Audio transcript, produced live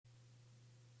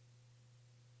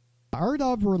Art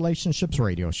of Relationships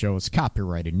radio show is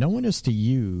copyrighted. No one is to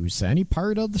use any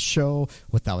part of the show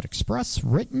without express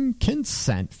written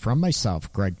consent from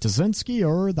myself, Greg Dzinski,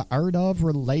 or the Art of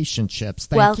Relationships.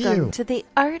 Thank you. Welcome to the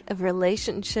Art of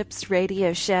Relationships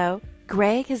radio show.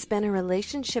 Greg has been a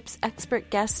relationships expert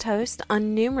guest host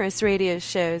on numerous radio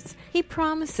shows. He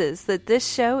promises that this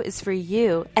show is for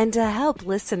you and to help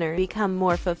listeners become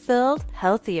more fulfilled,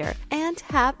 healthier, and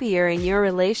happier in your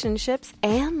relationships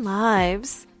and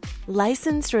lives.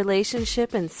 Licensed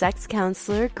relationship and sex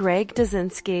counselor Greg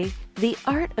Dzinski. The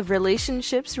Art of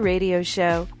Relationships radio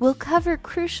show will cover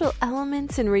crucial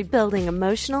elements in rebuilding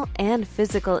emotional and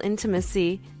physical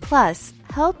intimacy, plus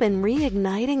help in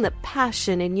reigniting the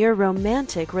passion in your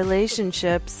romantic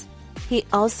relationships. He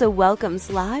also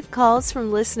welcomes live calls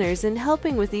from listeners in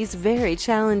helping with these very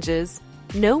challenges.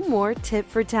 No more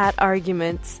tit-for-tat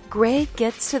arguments. Greg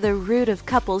gets to the root of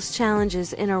couples'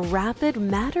 challenges in a rapid,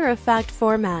 matter-of-fact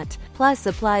format, plus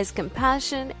applies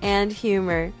compassion and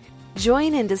humor.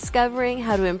 Join in discovering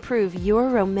how to improve your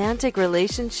romantic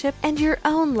relationship and your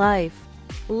own life.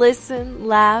 Listen,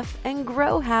 laugh, and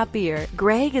grow happier.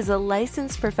 Greg is a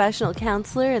licensed professional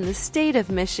counselor in the state of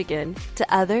Michigan.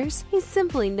 To others, he's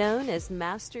simply known as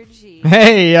Master G.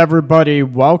 Hey, everybody.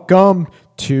 Welcome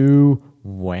to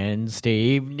Wednesday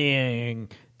evening.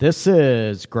 This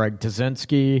is Greg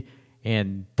Dzinski,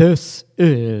 and this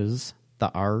is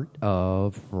the Art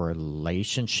of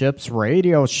Relationships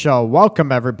radio show.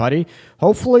 Welcome, everybody.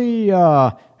 Hopefully,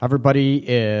 everybody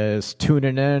is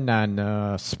tuning in on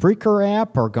the Spreaker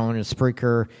app or going to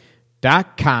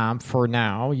Spreaker.com for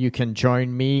now. You can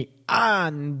join me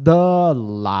on the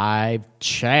live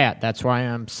chat. That's why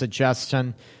I'm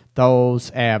suggesting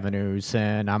those avenues.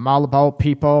 And I'm all about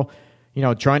people,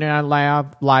 joining on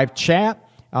live chat.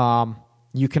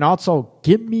 You can also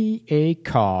give me a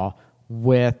call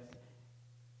with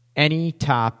any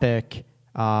topic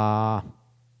you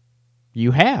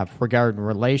have regarding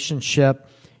relationship.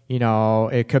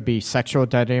 It could be sexual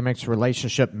dynamics,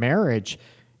 relationship, marriage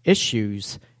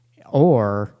issues,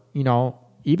 or,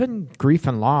 even grief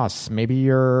and loss. Maybe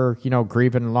you're,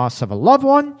 grieving loss of a loved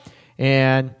one,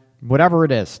 and whatever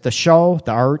it is, the show,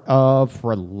 the Art of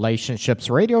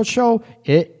Relationships radio show,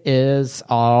 it is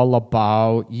all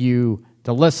about you,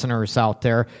 the listeners out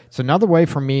there. It's another way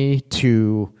for me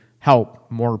to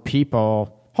help more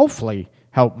people, hopefully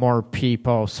help more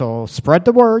people. So spread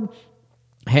the word.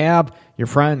 Have your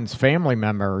friends, family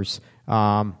members,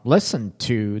 listen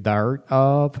to the Art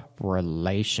of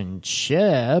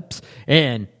Relationships.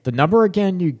 And the number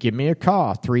again, you give me a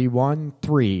call,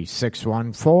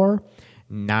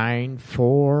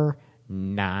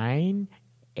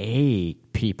 313-614-9498.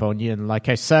 People, and like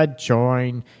I said,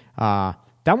 join,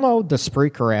 download the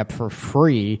Spreaker app for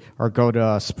free or go to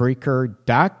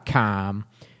Spreaker.com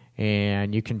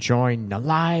and you can join the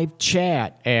live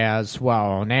chat as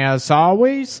well. And as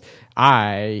always,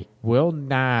 I will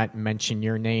not mention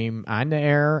your name on the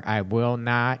air. I will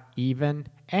not even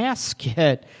ask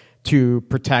it to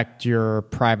protect your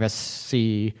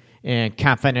privacy and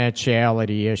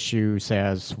confidentiality issues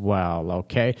as well,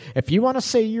 okay? If you want to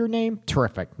say your name,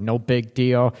 terrific. No big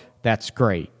deal. That's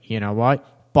great. You know what?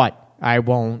 But I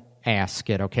won't ask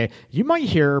it, okay? You might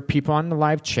hear people on the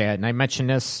live chat, and I mentioned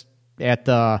this at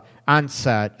the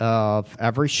onset of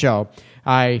every show.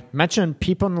 I mention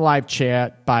people in the live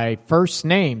chat by first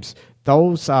names.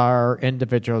 Those are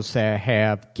individuals that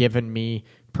have given me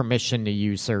permission to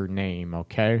use their name,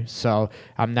 okay? So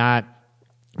I'm not,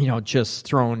 just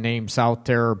throwing names out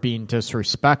there or being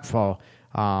disrespectful.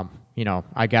 I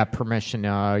got permission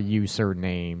to use their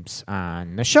names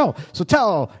on the show. So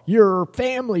tell your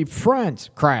family, friends,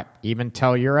 even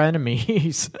tell your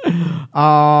enemies.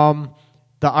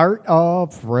 The Art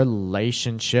of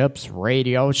Relationships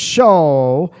radio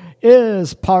show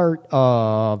is part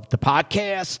of the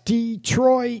Podcast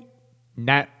Detroit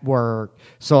Network.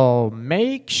 So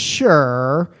make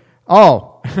sure...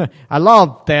 Oh, I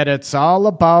love that it's all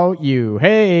about you.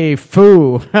 Hey,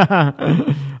 Foo.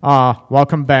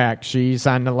 Welcome back. She's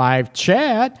on the live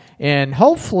chat, and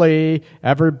hopefully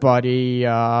everybody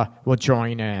will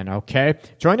join in, okay?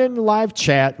 Join in the live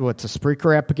chat with the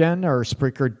Spreaker app again, or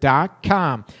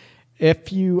Spreaker.com.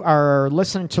 If you are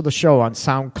listening to the show on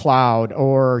SoundCloud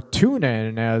or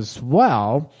TuneIn as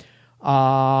well,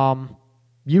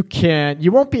 you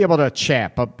won't be able to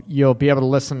chat, but you'll be able to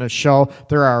listen to the show.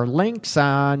 There are links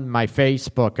on my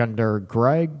Facebook under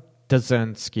Greg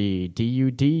Dzinski,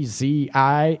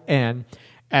 Dudzin,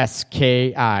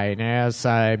 SKI. And as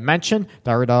I mentioned,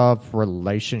 the Art of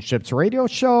Relationships radio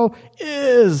show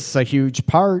is a huge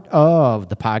part of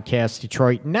the Podcast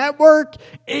Detroit network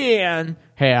and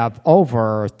have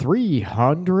over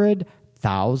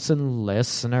 300,000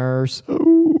 listeners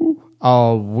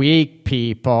a week,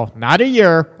 people. Not a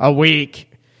year, a week.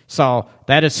 So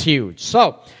that is huge.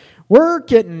 So we're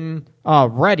getting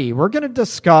ready. We're going to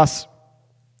discuss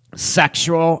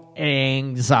sexual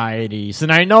anxieties.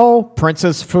 And I know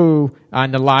Princess Fu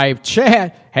on the live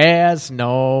chat has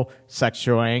no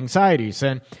sexual anxieties.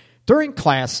 And during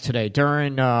class today,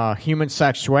 during human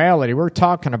sexuality, we're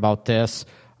talking about this,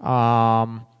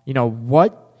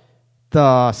 what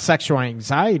the sexual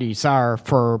anxieties are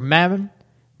for men,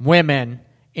 women,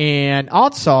 and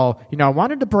also, I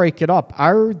wanted to break it up.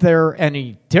 Are there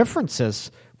any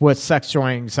differences with sexual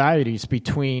anxieties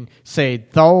between, say,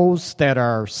 those that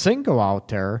are single out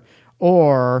there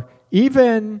or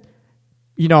even,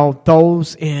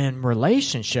 those in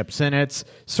relationships? And it's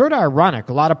sort of ironic.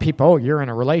 A lot of people, you're in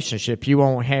a relationship, you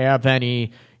won't have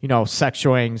any,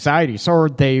 sexual anxieties, or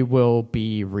they will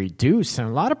be reduced. And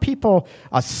a lot of people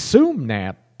assume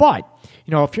that. But,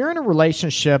 if you're in a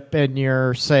relationship and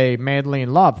you're, say, madly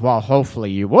in love, well,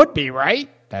 hopefully you would be, right?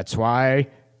 That's why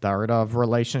the Art of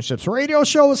Relationships radio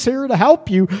show is here to help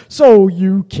you so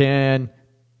you can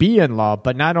be in love,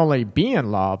 but not only be in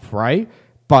love, right?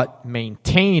 But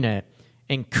maintain it,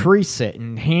 increase it,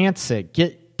 enhance it,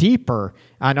 get deeper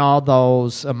on all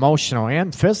those emotional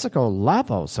and physical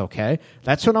levels, okay?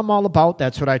 That's what I'm all about.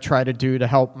 That's what I try to do to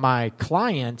help my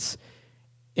clients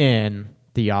in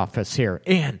the office here.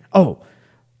 And,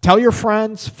 tell your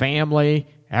friends, family,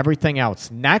 everything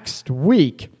else. Next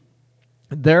week,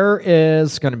 there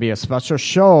is going to be a special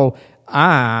show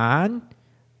on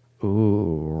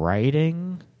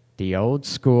writing the old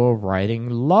school,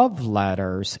 writing love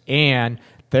letters. And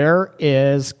there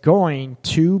is going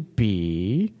to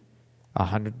be a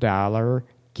 $100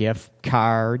 gift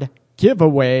card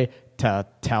giveaway to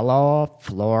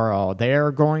Telefloral.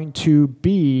 They're going to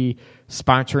be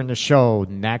sponsoring the show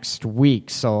next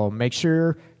week. So make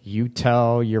sure you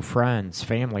tell your friends,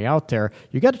 family out there,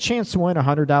 you got a chance to win a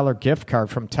 $100 gift card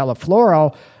from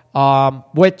Telefloral,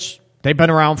 which they've been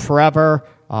around forever.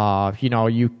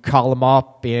 You call them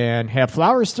up and have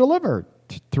flowers delivered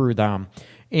through them.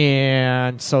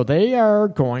 And so they are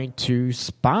going to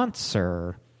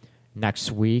sponsor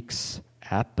next week's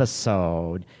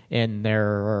episode in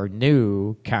their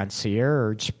new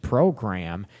concierge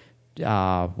program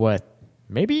with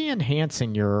maybe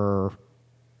enhancing your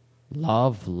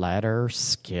love letter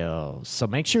skills. So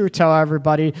make sure you tell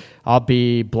everybody. I'll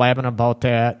be blabbing about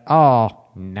that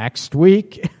next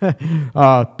week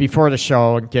before the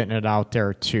show and getting it out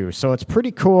there too. So it's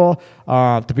pretty cool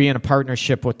to be in a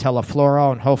partnership with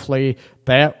Telefloral, and hopefully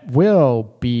that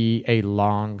will be a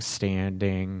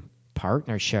long-standing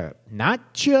partnership,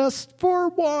 not just for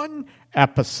one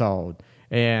episode.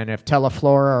 And if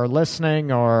Telefloral are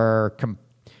listening, or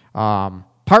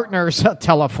partners at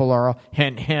Telefloral,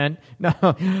 hint, hint,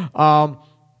 that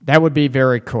would be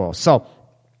very cool. So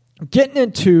getting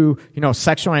into,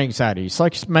 sexual anxieties,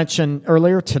 like I mentioned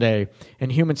earlier today in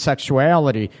human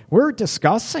sexuality, we're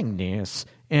discussing this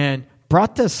and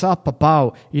brought this up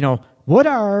about, what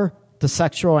are the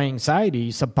sexual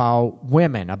anxieties about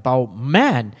women, about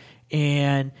men?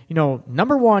 And,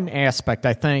 number one aspect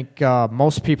I think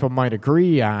most people might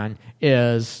agree on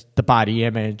is the body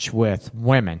image with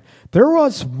women. There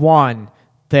was one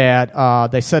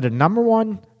that they said a number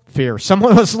one fear.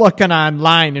 Someone was looking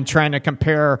online and trying to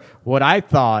compare what I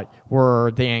thought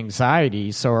were the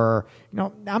anxieties, or,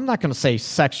 I'm not going to say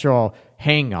sexual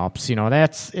hang-ups.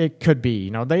 It could be,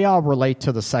 they all relate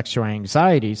to the sexual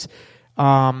anxieties.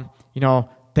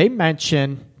 They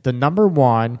mentioned the number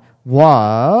one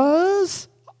was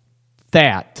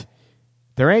that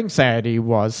their anxiety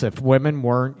was if women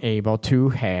weren't able to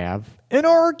have an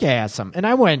orgasm. And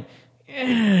I went,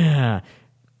 I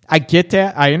get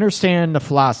that. I understand the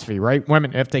philosophy, right?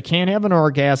 Women, if they can't have an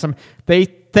orgasm, they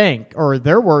think, or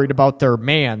they're worried about their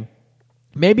man,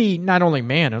 maybe not only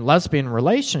man and lesbian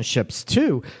relationships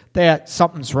too, that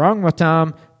something's wrong with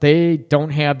them. They don't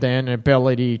have the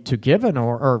inability to give an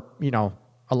or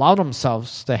allow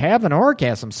themselves to have an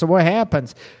orgasm. So what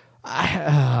happens?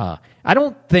 I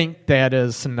don't think that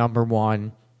is the number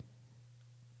one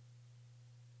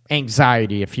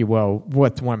anxiety, if you will,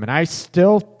 with women. I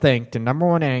still think the number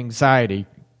one anxiety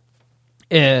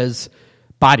is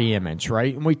body image,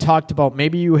 right? And we talked about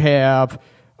maybe you have,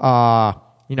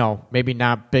 maybe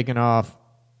not big enough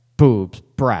boobs,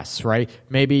 breasts, right?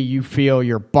 Maybe you feel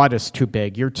your butt is too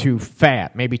big, you're too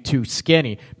fat, maybe too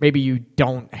skinny, maybe you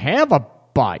don't have a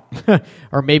butt,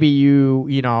 or maybe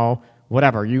you know,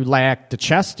 whatever, you lack the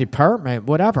chest department,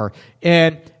 whatever.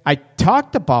 And I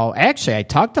talked about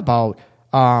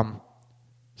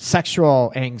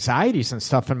sexual anxieties and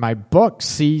stuff in my book,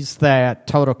 Seize That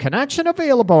Total Connection,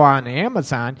 available on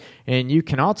Amazon. And you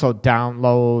can also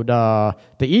download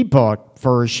the ebook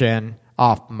version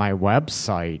off my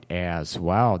website as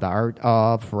well,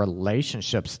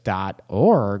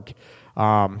 theartofrelationships.org.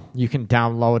 You can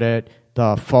download it,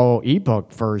 the full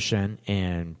ebook version,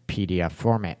 in PDF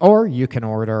format. Or you can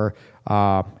order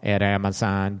at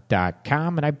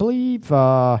Amazon.com, and I believe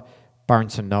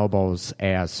Barnes & Noble's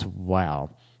as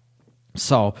well.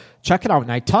 So check it out.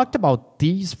 And I talked about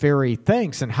these very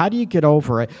things and how do you get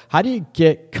over it? How do you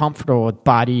get comfortable with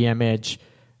body image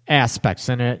aspects?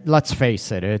 And let's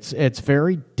face it, it's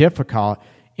very difficult.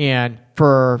 And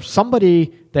for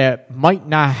somebody that might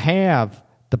not have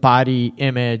the body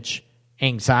image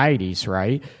anxieties,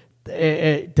 right?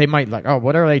 They might like, oh,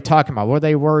 what are they talking about? What are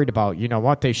they worried about? You know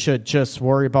what? They should just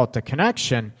worry about the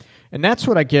connection. And that's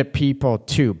what I get people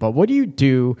to. But what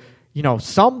do? You know,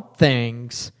 some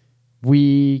things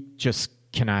we just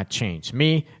cannot change.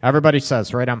 Me, everybody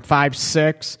says, right, I'm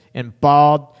 5'6" and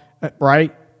bald,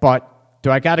 right? But do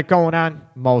I got it going on?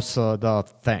 Most of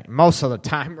the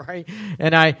time, right?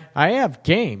 And I have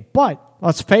game, but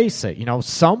let's face it, you know,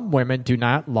 some women do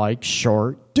not like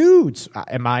short dudes.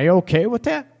 Am I okay with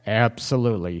that?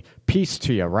 Absolutely. Peace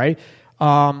to you, right?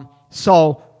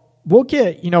 So we'll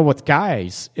get, you know, with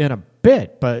guys in a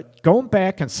bit, but going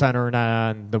back and centering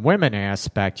on the women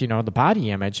aspect, you know, the body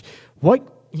image,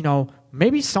 what, you know,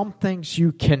 maybe some things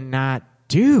you cannot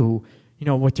do, you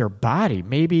know, with your body.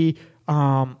 Maybe,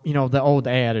 you know, the old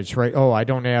adage, right? Oh, I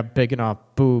don't have big enough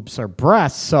boobs or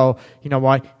breasts, so, you know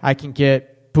what, I can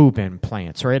get boob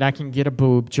implants, right? I can get a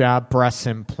boob job, breast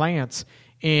implants,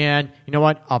 and you know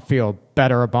what, I'll feel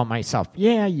better about myself.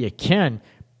 Yeah, you can,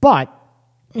 but,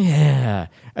 yeah,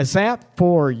 is that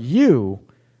for you?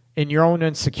 In your own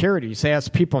insecurities, as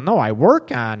people know, I work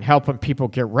on helping people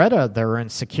get rid of their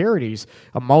insecurities,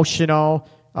 emotional,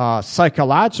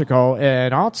 psychological,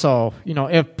 and also, you know,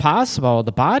 if possible,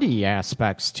 the body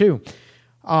aspects too.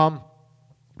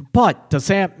 But does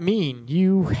that mean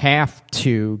you have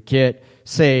to get,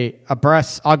 say, a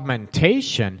breast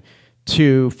augmentation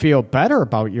to feel better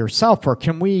about yourself? Or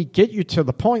can we get you to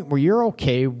the point where you're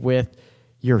okay with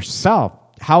yourself,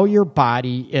 how your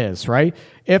body is, right?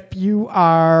 If you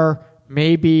are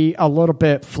maybe a little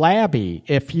bit flabby,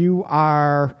 if you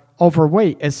are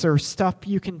overweight, is there stuff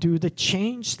you can do to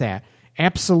change that?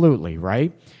 Absolutely,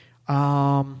 right?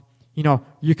 You know,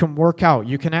 you can work out,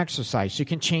 you can exercise, you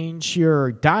can change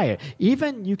your diet.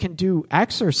 Even you can do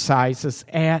exercises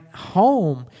at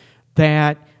home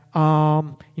that, you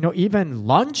know, even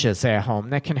lunges at home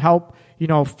that can help, you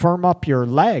know, firm up your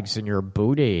legs and your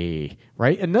booty,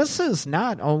 right? And this is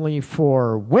not only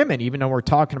for women, even though we're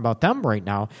talking about them right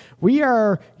now. We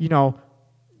are, you know,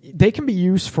 they can be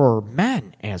used for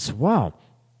men as well.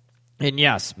 And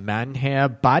yes, men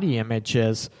have body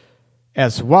images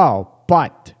as well,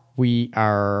 but we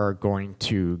are going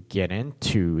to get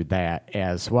into that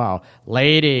as well.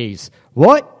 Ladies,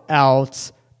 what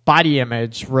else body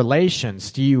image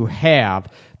relations do you have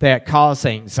that cause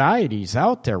anxieties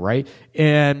out there, right?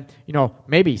 And, you know,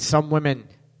 maybe some women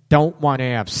don't want to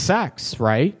have sex,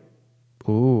 right?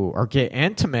 Ooh, or get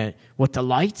intimate with the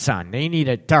lights on. They need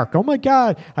it dark. Oh my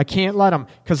God, I can't let them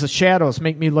because the shadows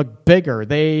make me look bigger.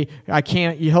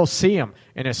 He'll see them.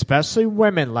 And especially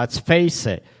women, let's face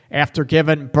it, after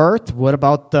giving birth, what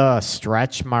about the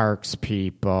stretch marks,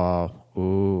 people?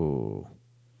 Ooh.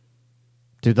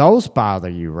 Do those bother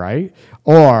you, right?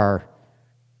 Or,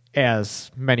 as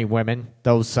many women,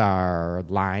 those are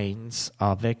lines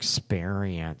of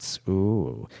experience.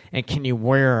 Ooh. And can you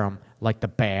wear them like the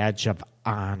badge of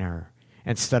honor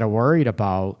instead of worried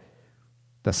about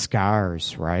the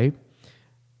scars, right?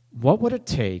 What would it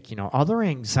take? You know, other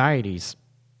anxieties,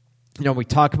 you know, we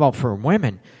talk about for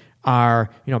women are,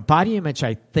 you know, body image,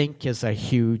 I think, is a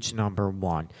huge number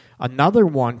one. Another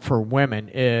one for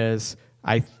women is,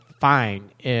 I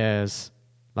find, is,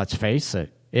 let's face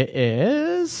it, it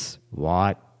is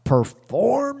what?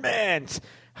 Performance.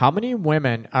 How many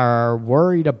women are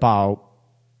worried about,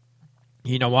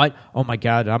 you know what? Oh my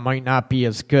God, I might not be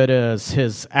as good as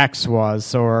his ex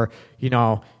was, or, you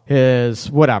know,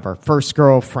 his whatever, first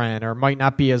girlfriend, or might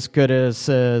not be as good as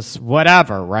his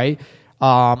whatever, right?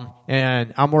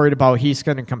 And I'm worried about he's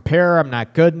going to compare, I'm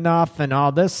not good enough, and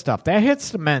all this stuff. That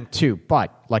hits the men too.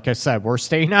 But, like I said, we're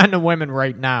staying on the women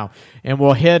right now, and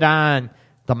we'll hit on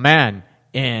the men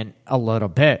in a little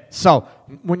bit. So,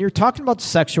 when you're talking about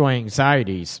sexual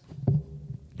anxieties,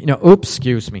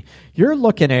 excuse me. You're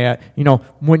looking at,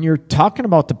 when you're talking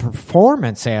about the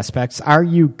performance aspects, are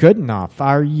you good enough?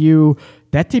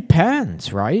 That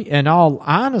depends, right? In all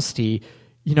honesty,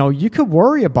 you could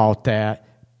worry about that,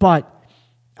 but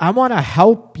I want to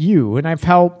help you, and I've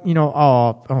helped,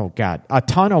 a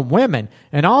ton of women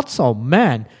and also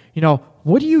men.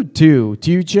 What do you do?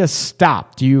 Do you just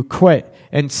stop? Do you quit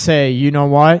and say,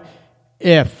 I'm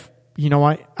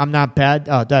not bad.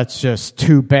 That's just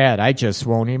too bad. I just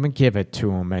won't even give it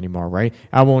to him anymore, right?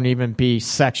 I won't even be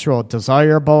sexual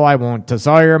desirable. I won't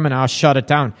desire him, and I'll shut it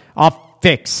down. I'll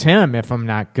fix him if I'm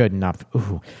not good enough.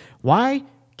 Ooh, why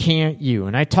can't you?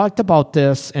 And I talked about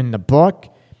this in the book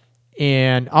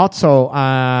and also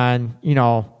on,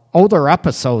 older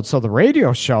episodes of the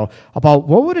radio show about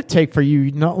what would it take for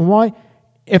you,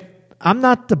 if I'm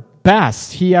not the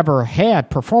best he ever had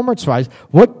performance-wise,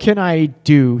 what can I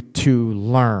do to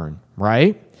learn,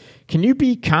 right? Can you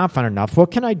be confident enough?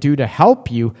 What can I do to help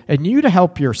you and you to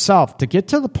help yourself to get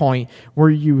to the point where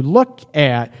you look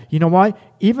at,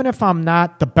 even if I'm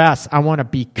not the best, I want to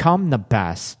become the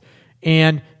best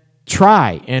and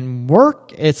try and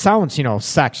work. It sounds,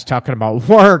 sex talking about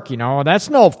work, that's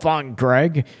no fun,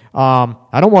 Greg.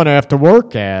 I don't want to have to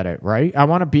work at it, right? I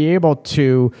want to be able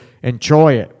to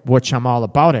enjoy it, which I'm all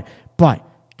about it. But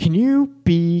can you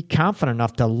be confident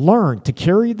enough to learn to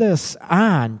carry this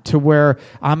on to where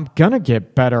I'm going to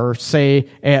get better, say,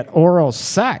 at oral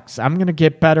sex? I'm going to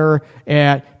get better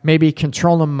at maybe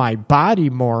controlling my body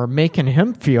more, making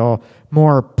him feel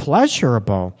more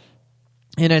pleasurable.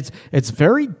 And it's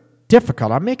very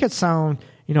difficult. I make it sound,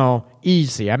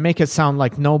 easy. I make it sound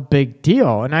like no big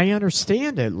deal. And I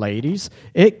understand it, ladies.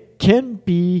 It can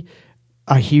be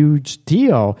a huge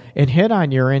deal and hit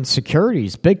on your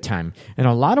insecurities big time. And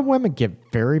a lot of women get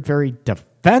very, very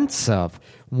defensive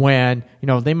when,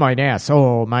 they might ask,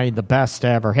 oh, am I the best to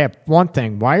ever have? One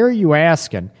thing, why are you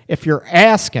asking? If you're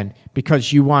asking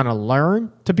because you want to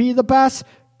learn to be the best,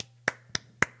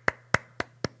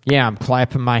 yeah, I'm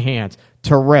clapping my hands.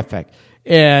 Terrific.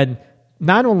 And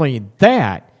not only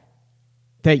that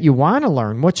you want to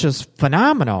learn, which is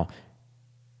phenomenal,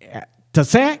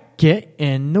 does that get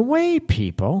in the way,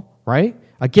 people, right?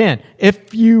 Again,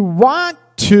 if you want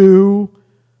to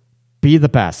be the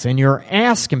best and you're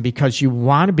asking because you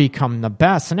want to become the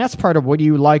best, and that's part of what do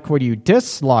you like, what do you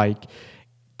dislike,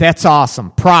 that's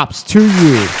awesome. Props to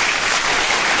you.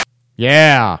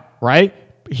 Yeah, right?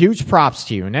 Huge props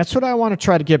to you. And that's what I want to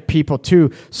try to get people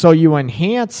to, so you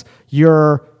enhance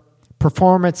your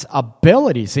performance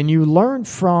abilities and you learn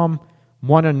from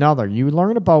one another. You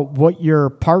learn about what your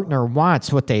partner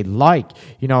wants, what they like.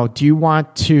 Do you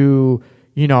want to,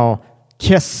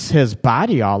 kiss his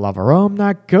body all over? Oh, I'm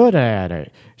not good at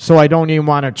it, so I don't even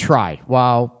want to try.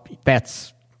 Well,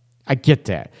 I get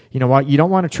that. You know what? You don't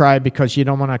want to try because you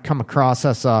don't want to come across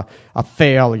as a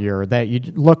failure, that you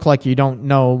look like you don't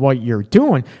know what you're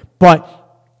doing. But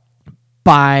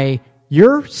by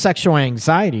your sexual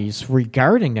anxieties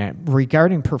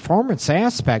regarding performance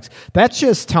aspects, that's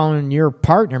just telling your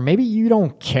partner maybe you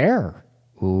don't care.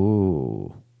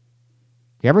 Ooh.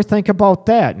 You ever think about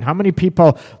that? And how many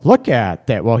people look at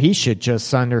that? Well, he should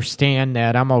just understand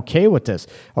that I'm okay with this.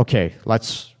 Okay,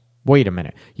 let's wait a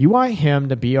minute. You want him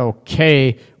to be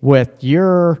okay with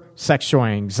your sexual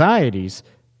anxieties,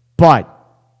 but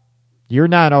you're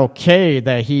not okay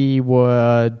that he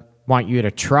would want you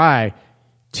to try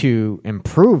to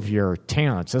improve your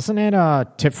talents. Isn't it a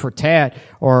tit for tat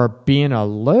or being a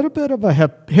little bit of a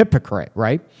hypocrite,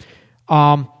 right?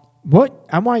 What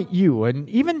I want you, and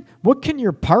even what can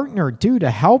your partner do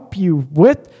to help you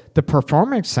with the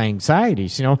performance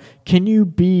anxieties? Can you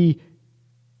be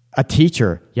a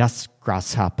teacher? Yes,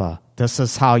 grasshopper. This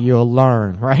is how you'll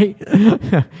learn, right?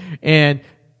 And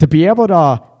to be able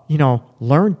to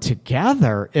learn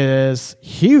together is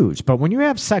huge. But when you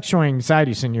have sexual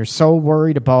anxieties and you're so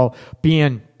worried about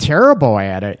being terrible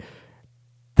at it,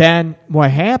 then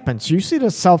what happens? You see the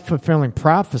self-fulfilling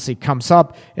prophecy comes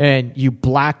up and you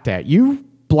block that. You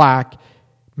block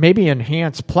maybe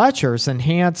enhance pleasures,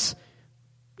 enhance,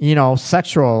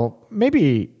 sexual,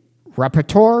 maybe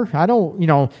repertoire.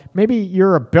 Maybe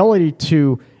your ability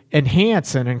to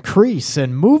enhance and increase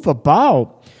and move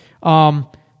about,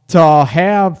 to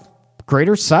have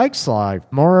greater sex life,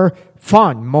 more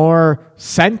fun, more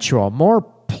sensual, more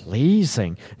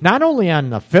pleasing, not only on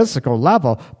the physical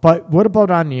level, but what about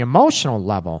on the emotional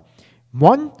level?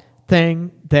 One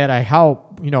thing that I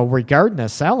help regarding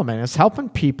this element is helping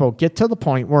people get to the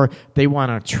point where they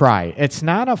want to try. It's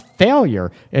not a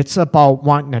failure. It's about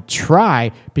wanting to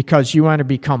try because you want to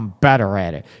become better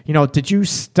at it. Did you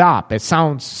stop? It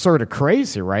sounds sort of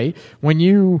crazy, right? When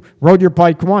you rode your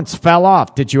bike once, fell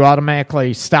off, did you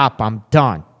automatically stop? I'm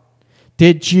done.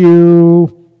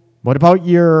 What about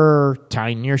your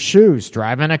tying your shoes,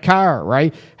 driving a car,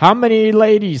 right? How many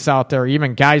ladies out there,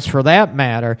 even guys for that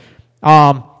matter,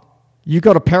 you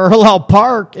go to parallel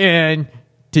park and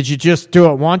did you just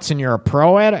do it once and you're a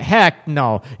pro at it? Heck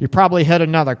no. You probably hit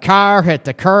another car, hit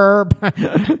the curb,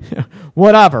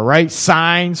 whatever, right?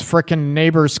 Signs, frickin'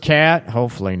 neighbor's cat.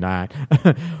 Hopefully not.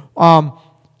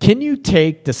 Can you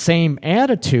take the same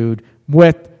attitude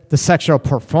with the sexual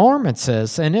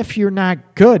performances? And if you're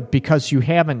not good because you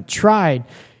haven't tried,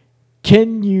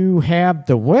 can you have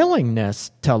the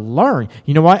willingness to learn?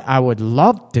 You know what? I would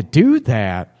love to do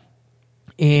that.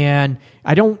 And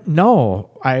I don't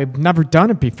know. I've never done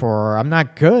it before. I'm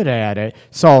not good at it.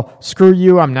 So screw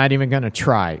you. I'm not even going to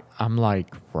try. I'm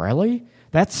like, really?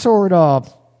 That's sort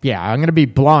of, I'm going to be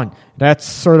blunt. That's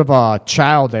sort of a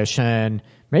childish and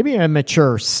maybe a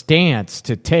mature stance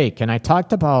to take. And I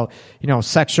talked about,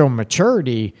 sexual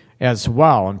maturity as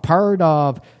well. And part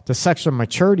of the sexual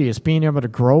maturity is being able to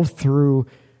grow through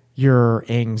your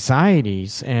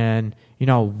anxieties and,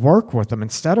 work with them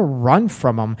instead of run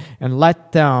from them and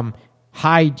let them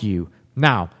hide you.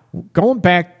 Now, going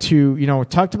back to, we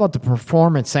talked about the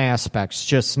performance aspects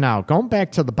just now. Going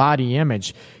back to the body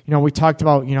image, we talked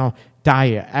about,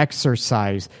 diet,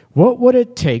 exercise. What would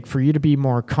it take for you to be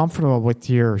more comfortable with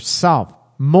yourself?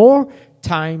 More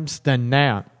times than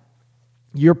that,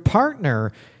 your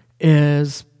partner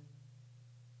is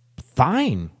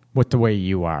fine with the way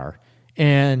you are.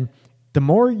 And the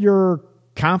more you're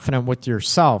confident with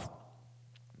yourself,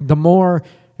 the more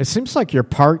it seems like your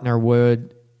partner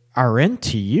are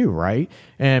into you, right?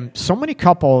 And so many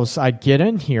couples I get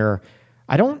in here,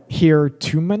 I don't hear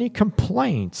too many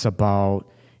complaints about,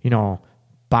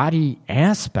 body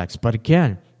aspects. But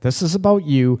again, this is about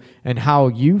you and how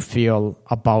you feel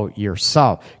about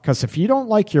yourself. Because if you don't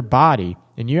like your body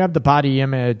and you have the body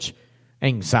image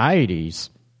anxieties,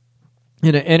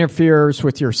 and it interferes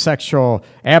with your sexual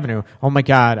avenue. Oh my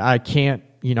God, I can't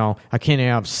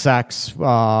have sex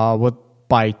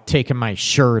by taking my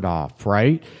shirt off,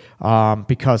 right?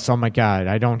 Because, oh my God,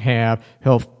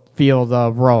 he'll feel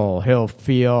the roll. He'll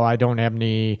feel I don't have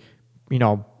any,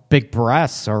 big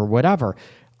breasts or whatever.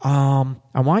 I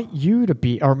want you to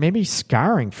be, or maybe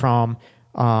scarring from,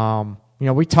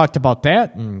 we talked about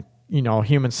that in,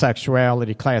 human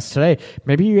sexuality class today.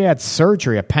 Maybe you had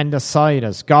surgery,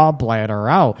 appendicitis, gallbladder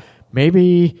out.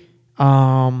 Maybe,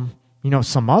 some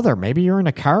other, maybe you're in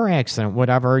a car accident,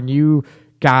 whatever, and you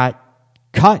got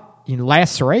cut,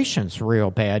 lacerations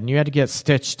real bad, and you had to get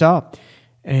stitched up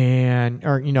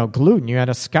or glued, and you had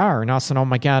a scar, and all of a sudden, oh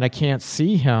my God, I can't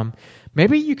see him.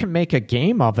 Maybe you can make a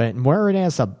game of it and wear it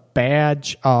as a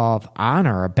badge of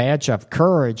honor, a badge of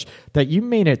courage that you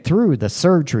made it through the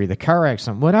surgery, the car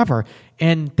accident, whatever.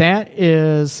 And that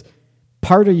is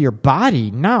part of your body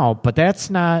now, but that's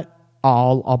not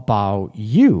all about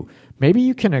you. Maybe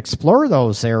you can explore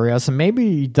those areas, and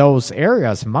maybe those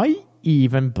areas might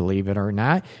even, believe it or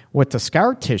not, with the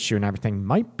scar tissue and everything,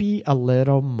 might be a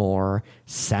little more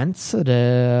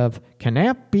sensitive. Can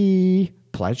that be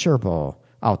pleasurable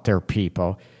out there,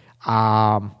 people?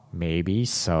 Maybe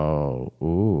so.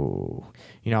 Ooh.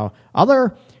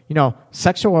 Other,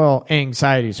 sexual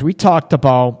anxieties we talked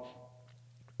about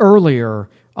earlier,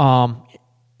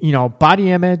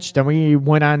 body image, then we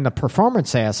went on the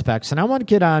performance aspects, and I want to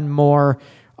get on more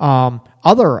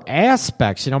other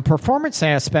aspects. Performance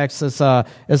aspects is a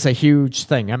huge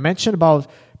thing. I mentioned about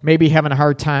maybe having a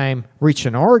hard time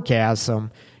reaching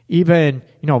orgasm, even,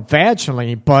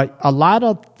 vaginally, but a lot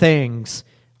of things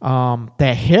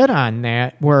that hit on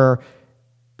that were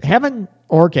having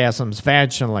orgasms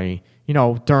vaginally,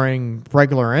 during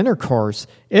regular intercourse.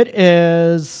 It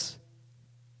is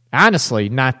honestly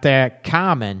not that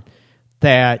common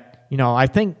that, I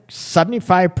think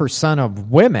 75%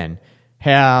 of women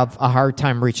have a hard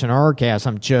time reaching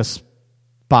orgasm just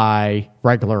by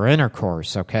regular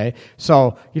intercourse, okay?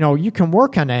 So, you can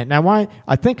work on that. And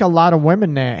I think a lot of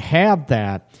women that have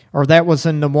that, or that was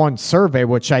in the one survey,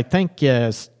 which I think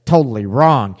is totally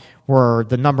wrong, where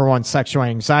the number one sexual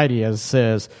anxiety is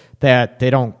that they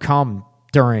don't come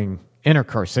during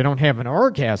intercourse. They don't have an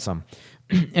orgasm.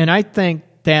 And I think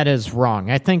that is wrong.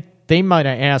 I think they might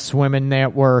have asked women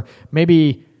that were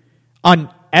maybe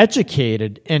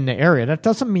uneducated in the area. That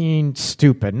doesn't mean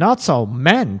stupid. Not so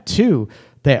men, too,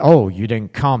 that, oh, you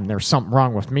didn't come, there's something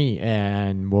wrong with me,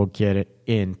 and we'll get it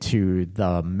into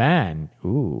the men,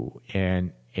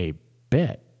 in a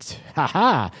bit.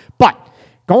 But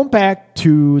going back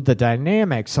to the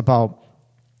dynamics about,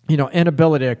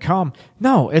 inability to come,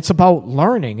 no, it's about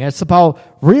learning. It's about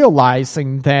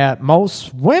realizing that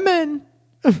most women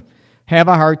have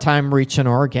a hard time reaching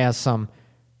orgasm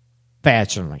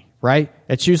vaginally, right?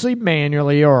 It's usually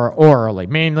manually or orally,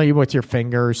 mainly with your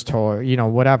fingers,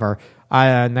 whatever,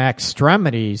 on the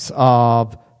extremities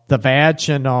of the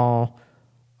vaginal.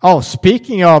 Oh,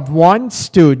 speaking of one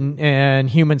student in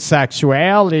human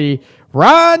sexuality,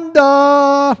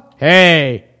 Rhonda.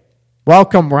 Hey,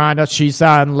 welcome, Rhonda. She's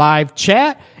on live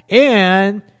chat.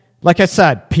 And like I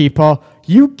said, people,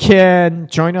 you can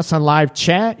join us on live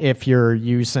chat if you're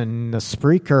using the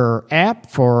Spreaker app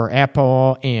for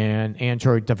Apple and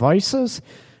Android devices,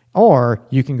 or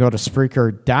you can go to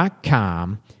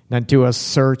Spreaker.com and do a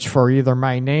search for either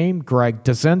my name, Greg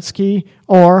Dazinski,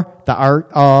 or the Art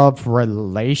of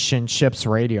Relationships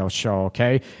radio show,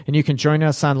 okay? And you can join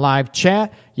us on live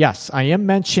chat. Yes, I am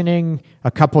mentioning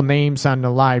a couple names on the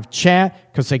live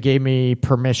chat because they gave me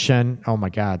permission, oh my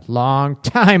God, long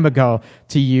time ago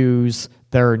to use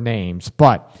their names.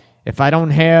 But if I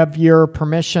don't have your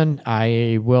permission,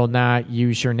 I will not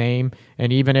use your name.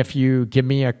 And even if you give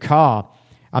me a call,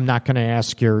 I'm not going to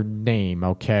ask your name,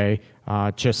 okay?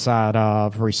 Just out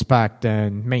of respect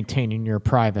and maintaining your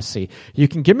privacy. You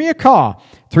can give me a call,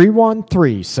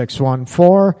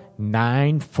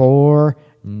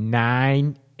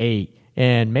 313-614-9498.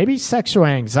 And maybe sexual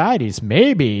anxieties,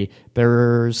 maybe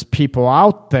there's people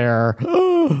out there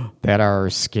that are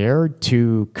scared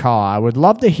to call. I would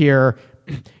love to hear,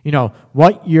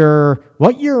 what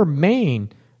your main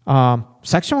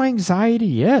sexual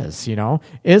anxiety is.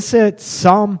 Is it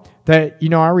some that,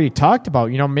 I already talked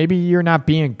about, maybe you're not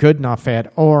being good enough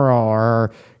at oral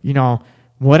or,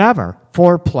 whatever,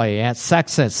 foreplay, at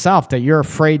sex itself, that you're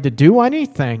afraid to do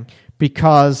anything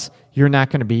because you're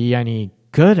not going to be any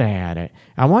good at it.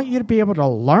 I want you to be able to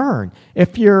learn.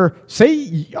 If you're,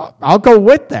 I'll go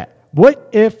with that. What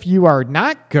if you are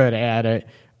not good at it,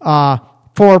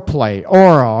 foreplay,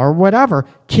 oral, or whatever?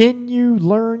 Can you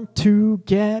learn to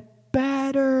get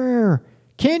better?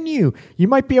 Can you? You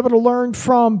might be able to learn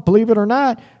from, believe it or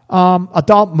not,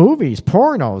 adult movies,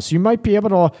 pornos. You might be able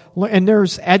to, and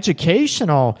there's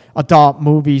educational adult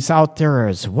movies out there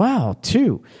as well,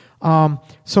 too.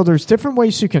 So there's different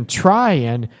ways you can try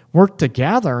and work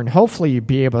together, and hopefully you'll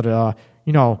be able to,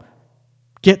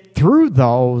 get through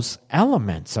those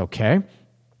elements, okay?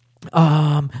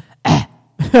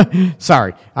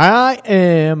 Sorry. I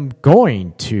am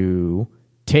going to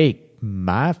take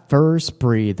my first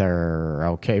breather,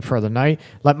 okay, for the night.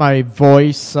 Let my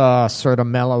voice sort of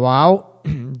mellow out,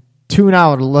 tune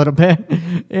out a little bit,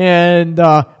 and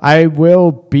I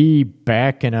will be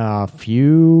back in a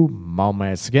few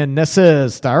moments. Again, this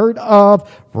is the Art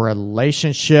of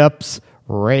Relationships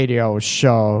radio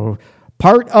show,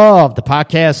 part of the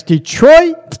podcast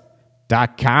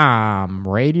Detroit.com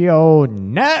radio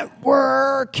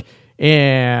network.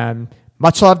 And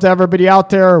much love to everybody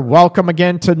out there. Welcome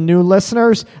again to new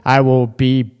listeners. I will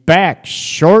be back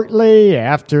shortly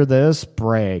after this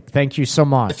break. Thank you so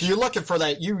much. If you're looking for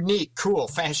that unique, cool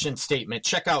fashion statement,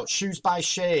 check out Shoes by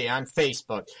Shay on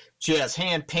Facebook. She has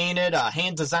hand-painted,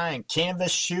 hand-designed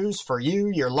canvas shoes for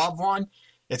you, your loved one.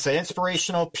 It's an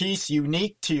inspirational piece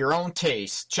unique to your own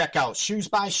taste. Check out Shoes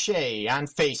by Shay on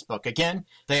Facebook. Again,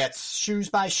 that's Shoes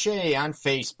by Shay on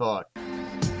Facebook.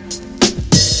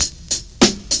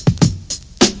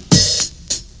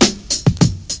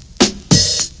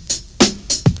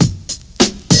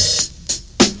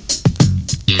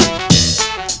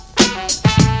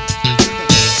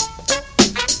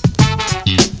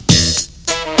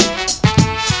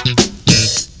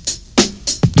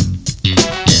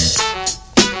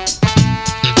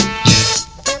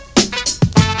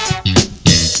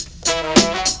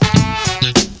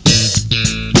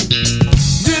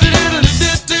 Did it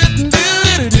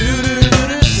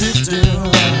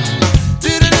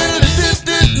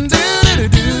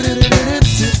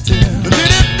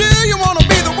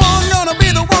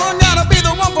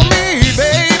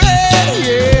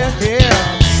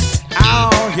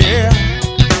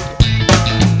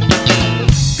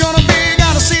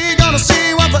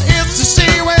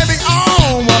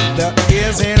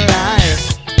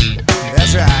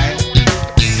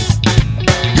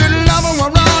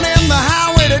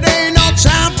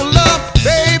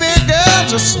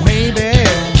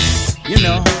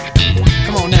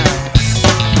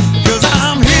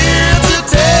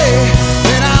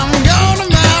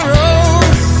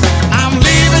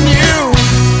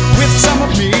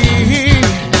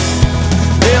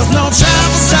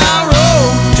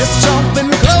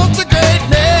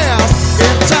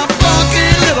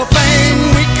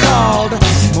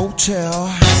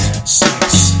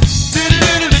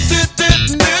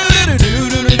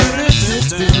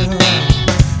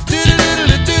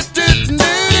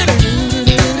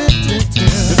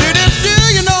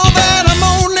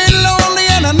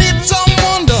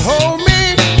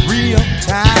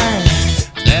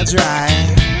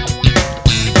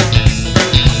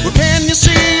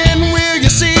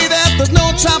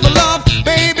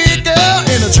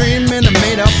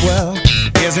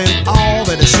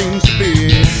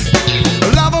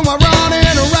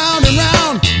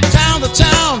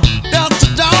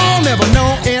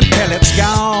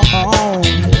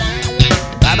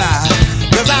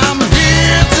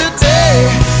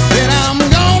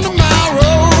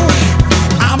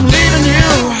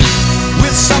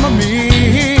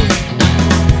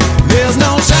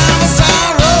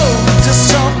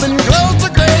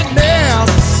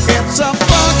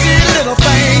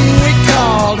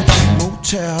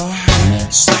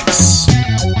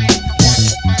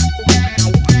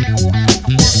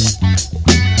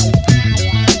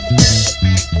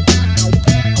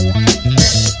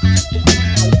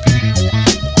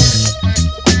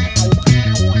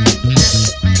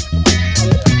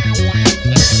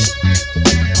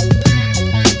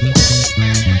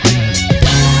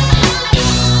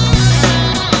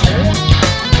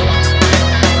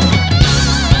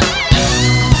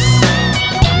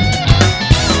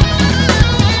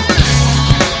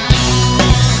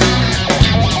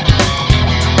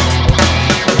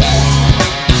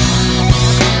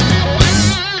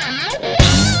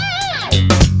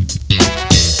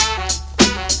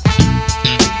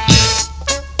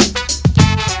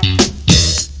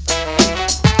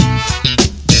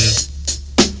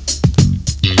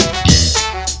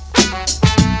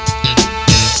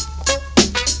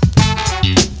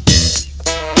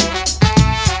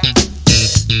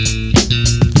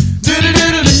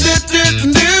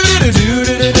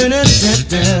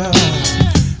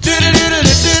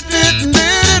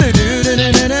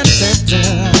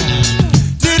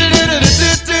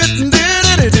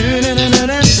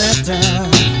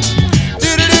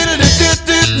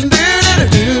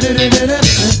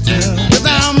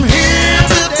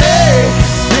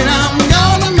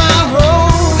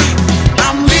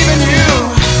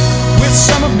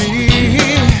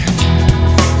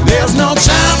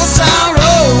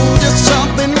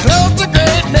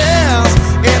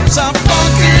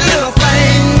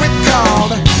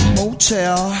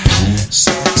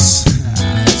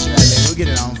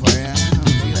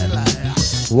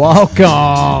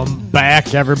Welcome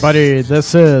back, everybody.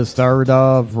 This is the Art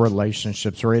of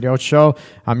Relationships radio show.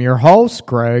 I'm your host,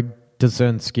 Greg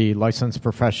Dazinski, licensed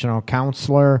professional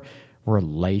counselor,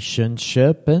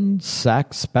 relationship and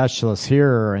sex specialist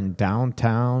here in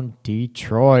downtown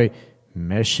Detroit,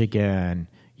 Michigan.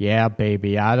 Yeah,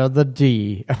 baby, out of the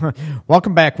D.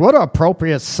 Welcome back. What an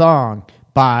appropriate song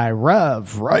by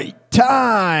Rev Right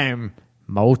Time,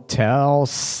 Motel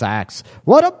Sex.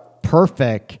 What a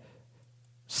perfect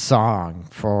song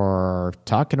for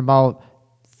talking about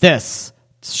this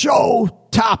show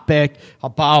topic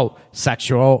about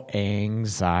sexual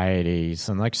anxieties.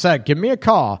 And like I said, give me a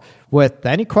call with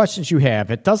any questions you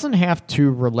have. It doesn't have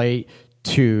to relate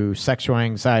to sexual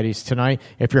anxieties tonight.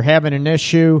 If you're having an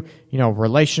issue,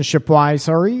 relationship wise,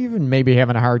 or even maybe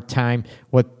having a hard time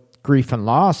with grief and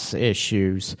loss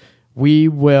issues, we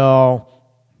will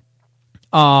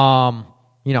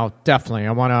definitely,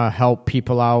 I want to help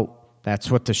people out.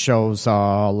 That's what the show's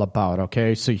all about,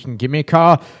 okay? So you can give me a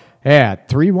call at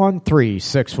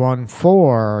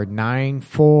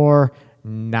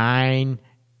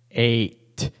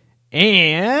 313-614-9498.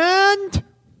 And,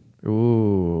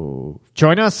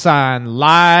 join us on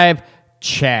live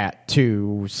chat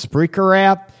to Spreaker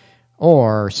app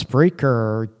or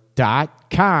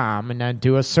Spreaker.com, and then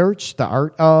do a search, The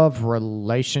Art of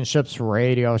Relationships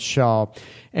Radio Show.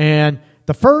 And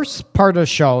the first part of the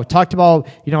show talked about,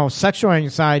 sexual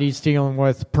anxieties dealing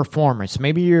with performance.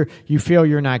 Maybe you feel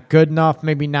you're not good enough,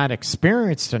 maybe not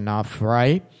experienced enough,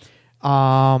 right?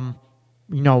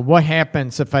 What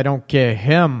happens if I don't get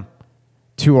him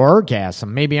to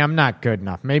orgasm? Maybe I'm not good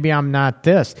enough. Maybe I'm not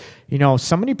this.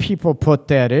 So many people put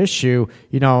that issue,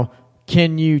 do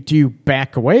you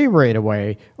back away right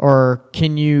away? Or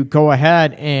can you go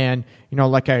ahead and,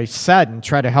 like I said, and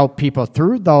try to help people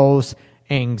through those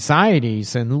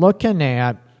anxieties and looking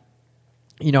at,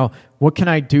 what can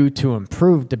I do to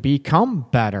improve, to become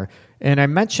better? And I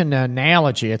mentioned an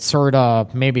analogy. It's sort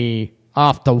of maybe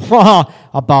off the wall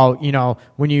about,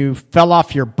 when you fell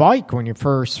off your bike when you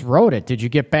first rode it. Did you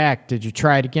get back? Did you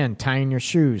try it again? Tying your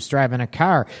shoes, driving a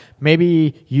car.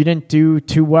 Maybe you didn't do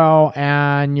too well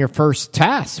on your first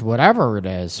test, whatever it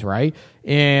is, right?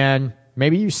 And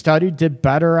maybe you studied, did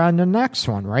better on the next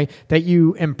one, right? That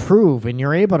you improve and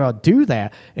you're able to do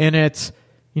that. And it's,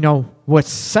 with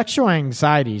sexual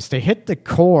anxieties, they hit the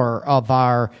core of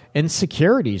our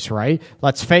insecurities, right?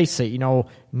 Let's face it,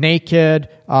 naked,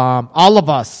 all of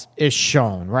us is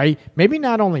shown, right? Maybe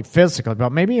not only physically,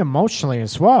 but maybe emotionally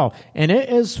as well. And it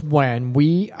is when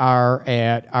we are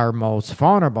at our most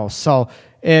vulnerable. So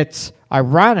it's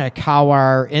ironic how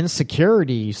our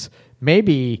insecurities,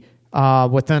 maybe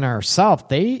within ourselves,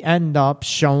 they end up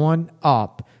showing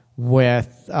up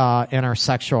with in our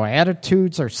sexual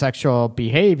attitudes, our sexual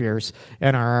behaviors,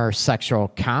 and our sexual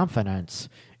confidence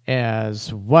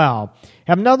as well. I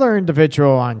have another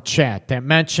individual on chat that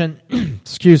mentioned,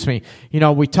 excuse me,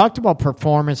 we talked about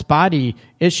performance body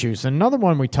issues. Another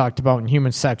one we talked about in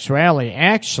human sexuality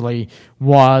actually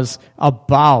was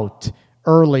about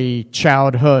early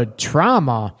childhood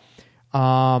trauma.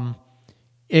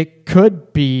 It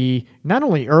could be not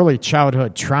only early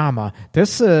childhood trauma.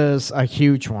 This is a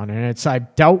huge one, and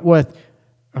I've dealt with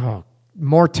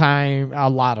more time, a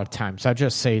lot of times. I'll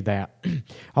just say that.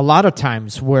 A lot of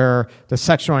times where the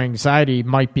sexual anxiety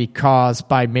might be caused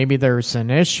by maybe there's an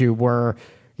issue where,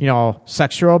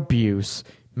 sexual abuse,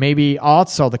 maybe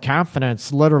also the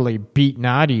confidence literally beaten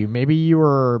out of you. Maybe you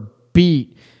were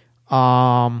beat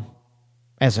as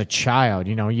a child.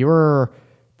 You were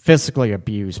physically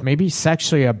abused, maybe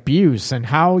sexually abused, and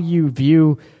how you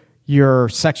view your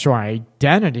sexual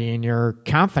identity and your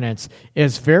confidence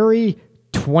is very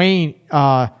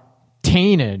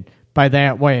tainted by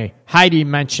that way. Heidi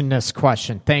mentioned this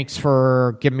question. Thanks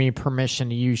for giving me permission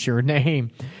to use your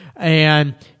name.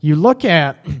 And you look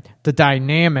at the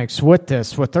dynamics with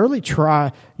this, with early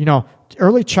childhood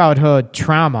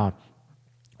trauma,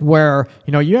 where,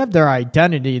 you have their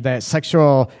identity that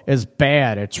sexual is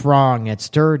bad, it's wrong, it's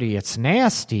dirty, it's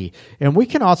nasty. And we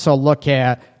can also look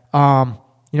at,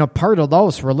 part of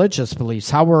those religious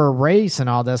beliefs, how we're raised and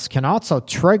all this can also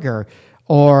trigger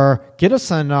or get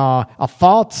us in a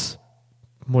false,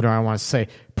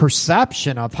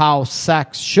 perception of how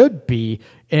sex should be,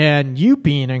 and you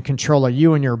being in control of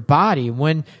you and your body.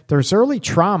 When there's early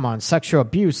trauma and sexual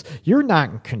abuse, you're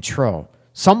not in control.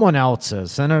 Someone else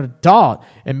is, an adult,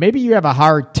 and maybe you have a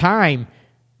hard time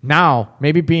now,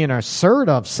 maybe being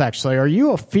assertive sexually, or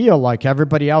you feel like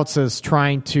everybody else is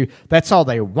trying to, that's all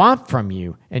they want from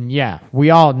you. And yeah, we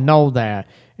all know that,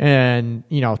 and,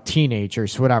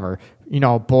 teenagers, whatever,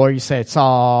 boys, that's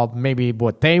all maybe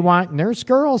what they want, and there's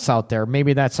girls out there,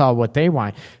 maybe that's all what they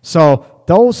want. So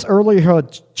those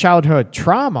childhood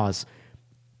traumas,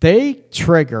 they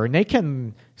trigger, and they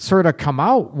can sort of come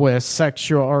out with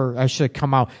they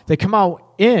come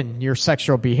out in your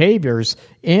sexual behaviors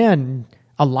and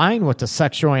align with the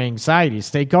sexual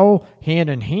anxieties. They go hand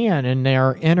in hand, and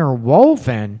they're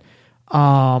interwoven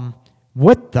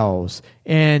with those.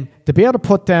 And to be able to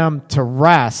put them to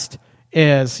rest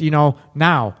is,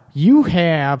 now you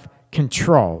have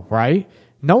control, right?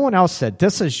 No one else said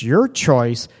this is your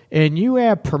choice, and you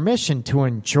have permission to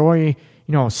enjoy,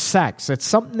 sex. It's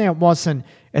something that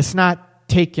it's not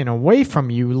taken away from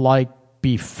you like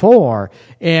before.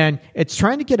 And it's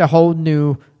trying to get a whole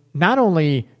new, not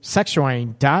only sexual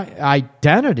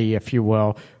identity, if you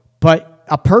will, but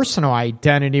a personal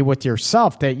identity with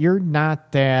yourself, that you're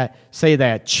not that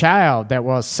child that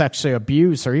was sexually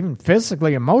abused or even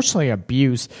physically, emotionally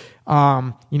abused.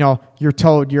 You're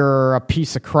told you're a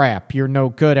piece of crap, you're no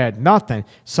good at nothing.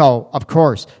 So, of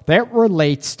course, that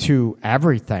relates to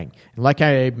everything. Like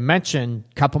I mentioned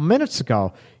a couple minutes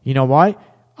ago, you know what?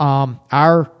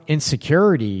 Our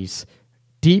insecurities,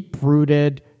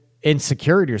 deep-rooted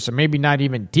insecurities, or maybe not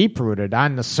even deep-rooted,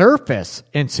 on the surface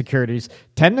insecurities,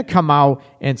 tend to come out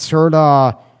and sort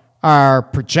of are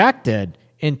projected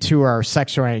into our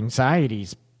sexual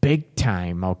anxieties big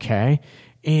time, okay?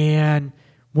 And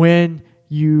when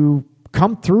you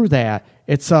come through that,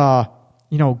 it's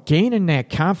gaining that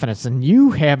confidence and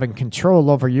you having control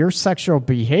over your sexual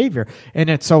behavior. And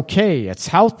it's okay, it's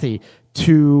healthy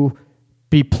to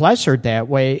be pleasured that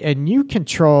way, and you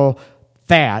control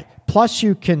that. Plus,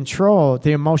 you control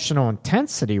the emotional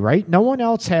intensity, right? No one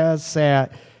else has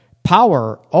that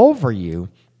power over you.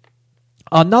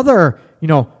 Another,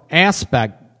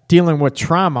 aspect dealing with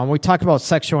trauma, and we talk about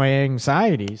sexual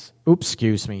anxieties. Oops,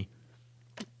 excuse me.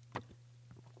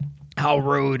 How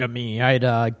rude of me. I had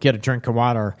to get a drink of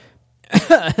water.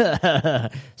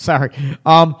 Sorry.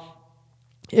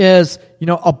 Is,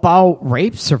 about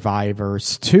rape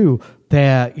survivors, too,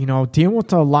 that, dealing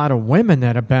with a lot of women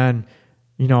that have been,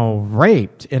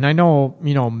 raped. And I know,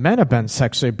 men have been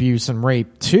sexually abused and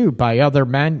raped, too, by other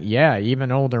men. Yeah,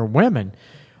 even older women.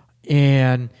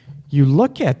 And you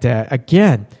look at that,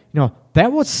 again,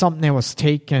 that was something that was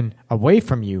taken away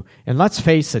from you. And let's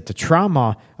face it, the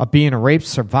trauma of being a rape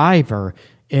survivor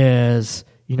is,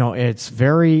 it's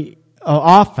very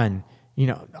often,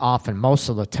 most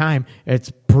of the time, it's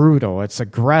brutal, it's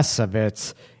aggressive,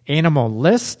 it's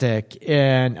animalistic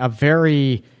in a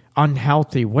very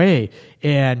unhealthy way.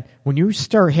 And when you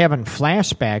start having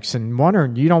flashbacks and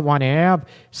wondering you don't want to have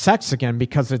sex again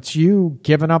because it's you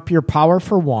giving up your power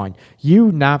for one,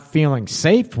 you not feeling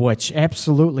safe, which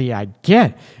absolutely I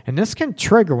get. And this can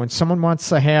trigger when someone wants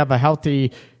to have a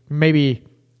healthy, maybe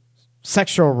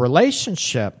sexual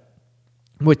relationship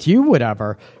with you,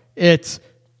 whatever. It's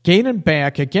gaining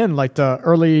back, again, like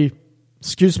the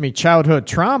childhood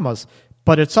traumas,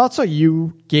 but it's also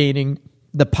you gaining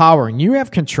the power, and you have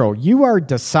control. You are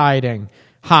deciding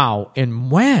how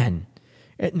and when.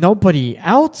 Nobody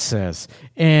else is.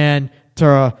 And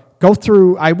to go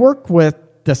through, I work with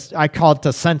this, I call it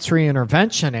the sensory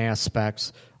intervention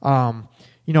aspects, to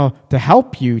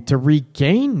help you to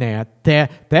regain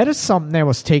that is something that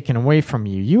was taken away from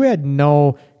you. You had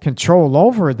no control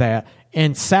over that,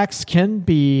 and sex can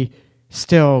be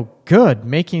still good.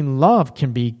 Making love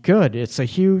can be good. It's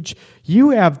you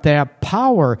have that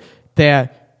power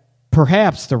that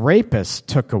perhaps the rapist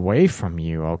took away from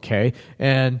you, okay?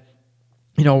 And,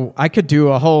 I could do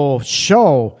a whole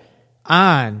show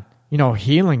on,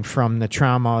 healing from the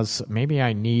traumas. Maybe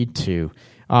I need to.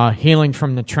 Healing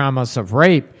from the traumas of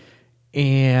rape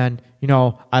and,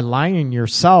 aligning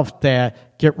yourself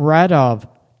that get rid of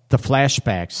the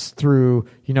flashbacks through,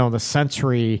 the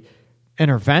sensory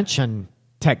intervention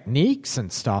techniques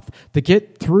and stuff to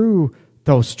get through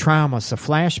those traumas, the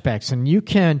flashbacks, and you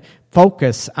can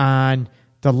focus on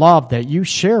the love that you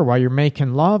share while you're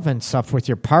making love and stuff with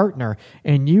your partner,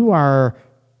 and you are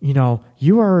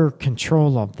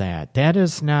control of that. That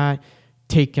is not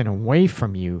taken away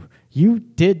from you. You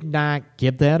did not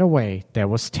give that away. That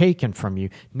was taken from you.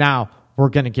 Now, we're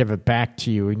going to give it back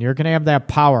to you, and you're going to have that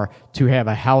power to have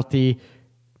a healthy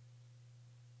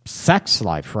sex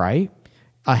life, right?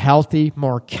 A healthy,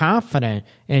 more confident,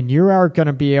 and you are going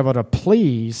to be able to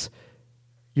please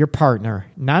your partner.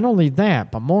 Not only that,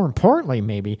 but more importantly,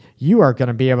 maybe, you are going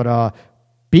to be able to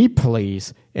be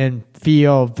pleased and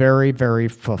feel very, very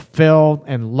fulfilled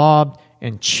and loved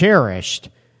and cherished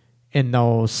in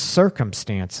those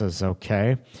circumstances,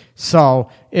 okay?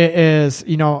 So it is,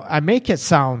 I make it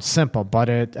sound simple, but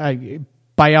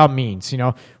by all means,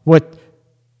 what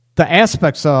the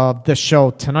aspects of the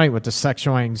show tonight with the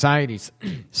sexual anxieties,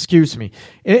 excuse me,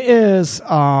 it is,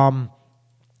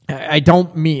 I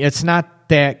don't mean, it's not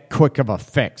that quick of a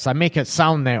fix. I make it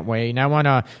sound that way, and I want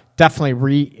to definitely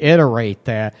reiterate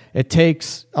that it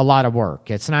takes a lot of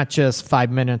work. It's not just 5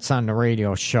 minutes on the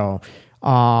radio show.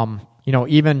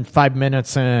 Even 5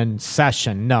 minutes in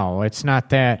session. No, it's not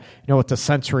that. With the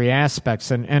sensory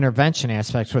aspects and intervention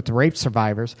aspects with the rape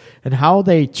survivors and how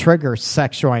they trigger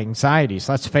sexual anxieties.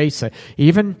 Let's face it.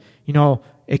 Even,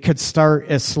 it could start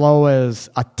as slow as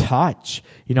a touch,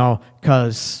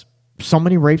 because so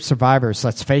many rape survivors,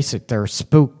 let's face it, they're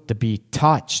spooked to be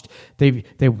touched. They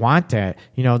want that.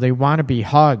 They want to be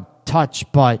hugged,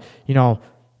 touched, but,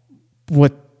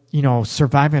 with,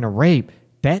 surviving a rape,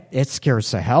 that it scares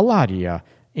the hell out of you.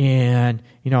 And,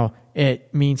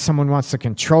 it means someone wants to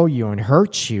control you and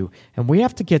hurt you. And we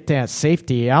have to get that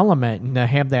safety element and to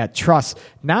have that trust,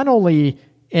 not only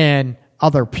in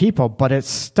other people, but it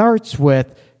starts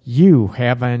with you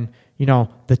having,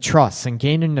 the trust and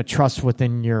gaining the trust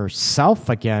within yourself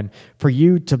again for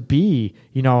you to be,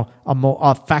 a more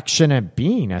affectionate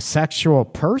being, a sexual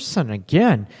person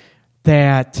again,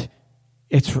 that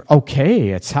it's okay,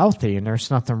 it's healthy, and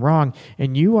there's nothing wrong,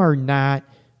 and you are not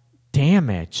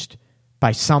damaged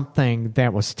by something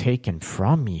that was taken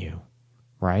from you,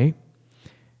 right?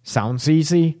 Sounds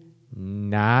easy?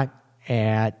 Not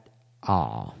at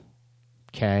all,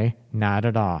 okay? Not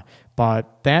at all.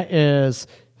 But that is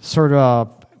sort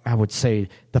of, I would say,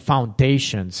 the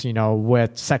foundations,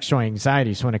 with sexual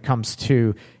anxieties when it comes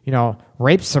to,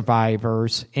 rape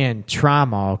survivors and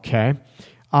trauma, okay?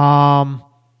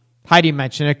 Heidi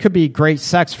mentioned it could be great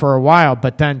sex for a while,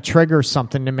 but then triggers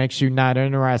something that makes you not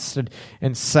interested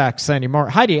in sex anymore.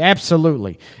 Heidi,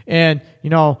 absolutely. And,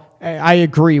 I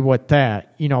agree with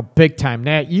that, big time.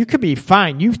 That you could be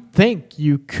fine. You think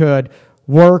you could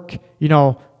work,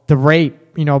 the rape,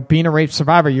 being a rape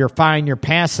survivor, you're fine, you're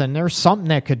passing. There's something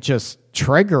that could just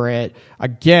trigger it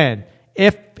again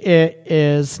if it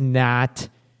is not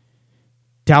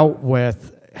dealt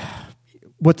with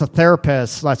a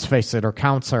therapist, let's face it, or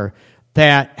counselor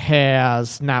that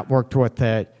has not worked with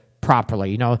it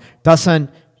properly, doesn't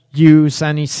use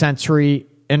any sensory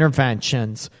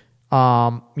interventions.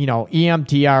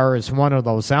 EMDR is one of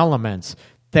those elements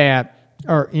that,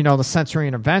 or, the sensory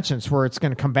interventions where it's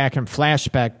going to come back in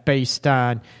flashback based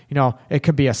on, it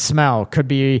could be a smell, could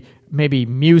be maybe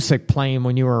music playing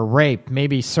when you were raped,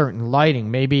 maybe certain lighting,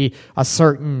 maybe a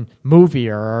certain movie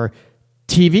or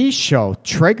TV show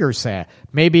triggers that.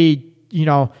 Maybe,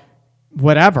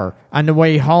 whatever. On the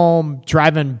way home,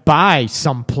 driving by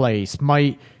someplace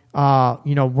might,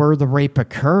 where the rape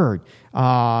occurred.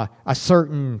 A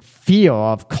certain feel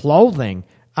of clothing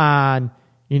on,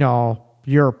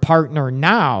 your partner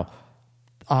now.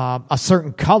 A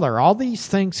certain color. All these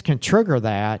things can trigger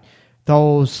that.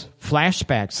 Those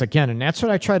flashbacks again. And that's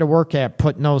what I try to work at,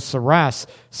 putting those to rest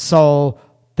so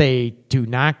they do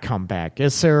not come back.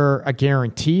 Is there a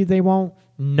guarantee they won't?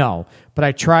 No. But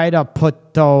I try to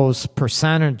put those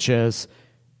percentages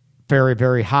very,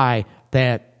 very high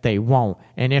that they won't.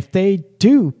 And if they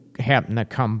do happen to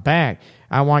come back,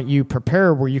 I want you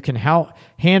prepared where you can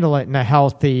handle it in a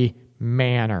healthy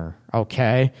manner,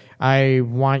 okay? I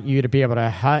want you to be able to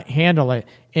handle it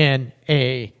in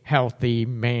a healthy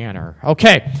manner.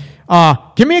 Okay,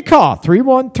 give me a call,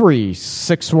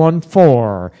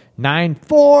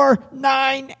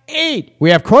 313-614-9498.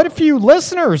 We have quite a few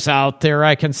listeners out there,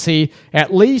 I can see,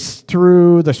 at least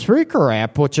through the Spreaker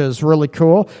app, which is really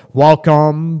cool.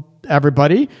 Welcome,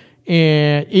 everybody.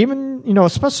 And even,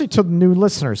 especially to the new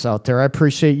listeners out there, I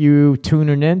appreciate you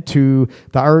tuning in to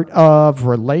the Art of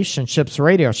Relationships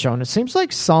radio show. And it seems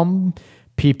like some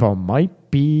people might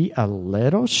be a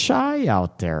little shy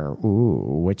out there,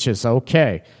 which is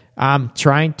okay. I'm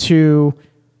trying to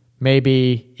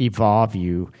maybe evolve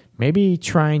you, maybe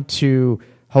trying to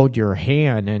hold your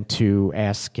hand into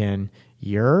asking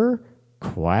your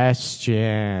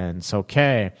questions,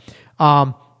 okay?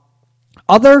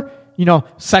 Other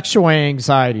sexual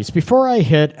anxieties. Before I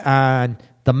hit on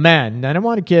the men, then I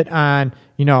want to get on,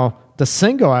 the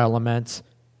single elements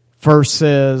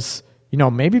versus,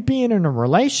 maybe being in a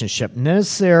relationship. And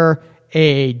is there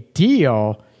a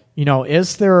deal,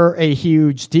 is there a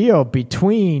huge deal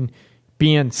between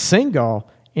being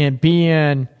single and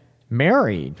being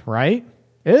married, right?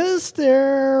 Is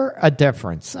there a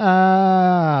difference?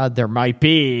 There might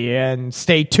be, and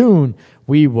stay tuned.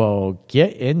 We will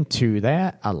get into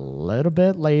that a little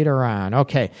bit later on.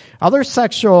 Okay, other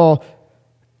sexual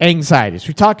anxieties.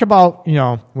 We talked about,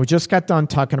 we just got done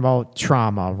talking about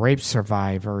trauma, rape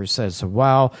survivors as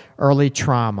well, early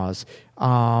traumas.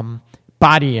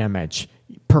 body image,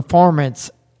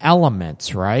 performance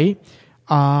elements, right?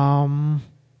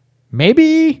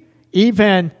 Maybe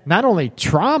even not only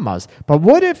traumas, but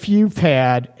what if you've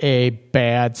had a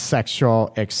bad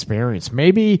sexual experience?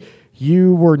 Maybe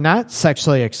you were not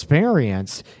sexually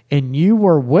experienced and you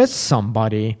were with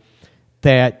somebody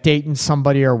that dating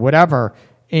somebody or whatever,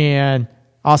 and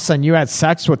all of a sudden you had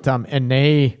sex with them and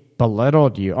they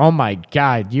belittled you. Oh my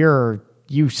God,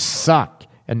 you suck.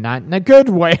 And not in a good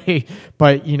way,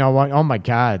 but you know what? Oh my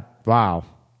God, wow,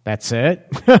 that's it?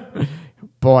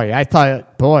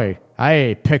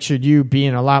 I pictured you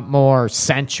being a lot more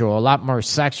sensual, a lot more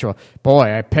sexual.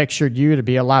 Boy, I pictured you to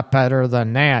be a lot better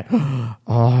than that.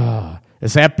 Oh,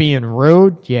 is that being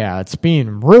rude? Yeah, it's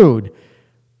being rude.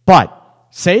 But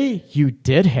say you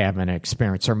did have an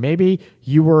experience, or maybe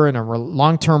you were in a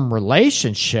long-term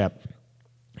relationship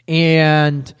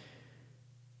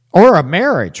or a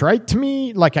marriage, right? To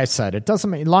me, like I said, it doesn't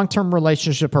mean long-term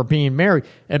relationship or being married.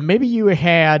 And maybe you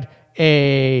had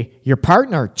your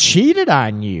partner cheated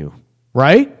on you,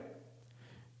 right?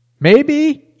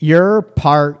 Maybe your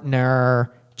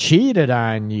partner cheated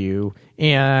on you,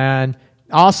 and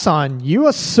all of a sudden you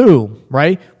assume,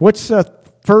 right? What's the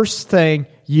first thing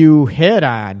you hit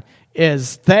on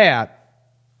is that,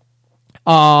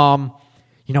 you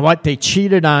know what? They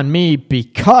cheated on me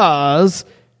because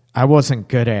I wasn't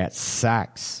good at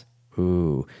sex.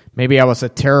 Ooh, maybe I was a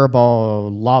terrible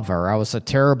lover. I was a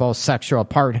terrible sexual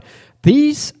partner.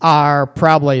 These are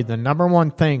probably the number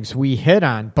one things we hit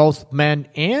on, both men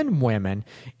and women.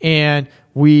 And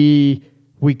we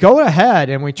go ahead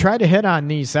and we try to hit on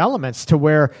these elements to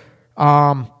where,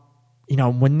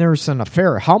 when there's an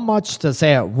affair, how much does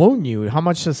that wound you? How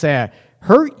much does that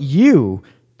hurt you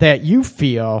that you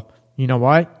feel, you know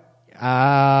what?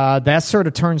 That sort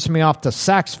of turns me off to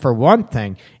sex for one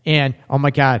thing. And, oh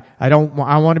my God, I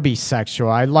want to be sexual.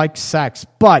 I like sex,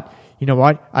 but you know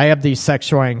what? I have these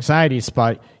sexual anxieties,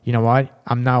 but you know what?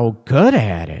 I'm no good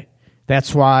at it.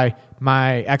 That's why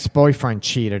my ex-boyfriend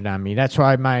cheated on me. That's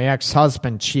why my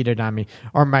ex-husband cheated on me,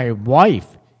 or my wife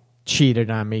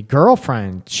cheated on me,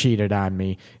 girlfriend cheated on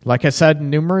me. Like I said in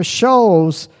numerous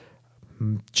shows,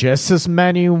 just as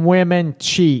many women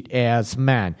cheat as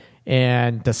men.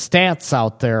 And the stats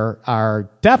out there are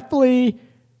definitely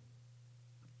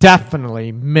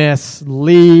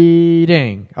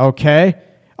misleading, okay?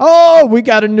 Oh, we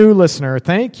got a new listener.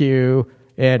 Thank you.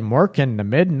 And working the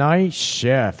midnight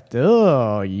shift.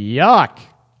 Oh, yuck.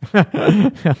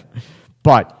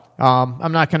 But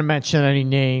I'm not going to mention any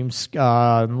names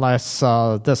unless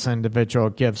this individual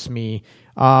gives me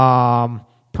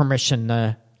permission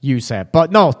to use that.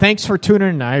 But no, thanks for tuning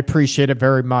in. I appreciate it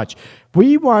very much.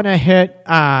 We want to hit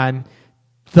on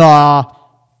the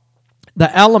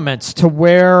elements to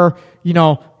where,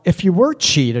 if you were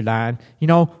cheated on,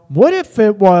 what if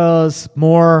it was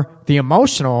more the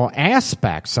emotional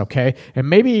aspects, okay? And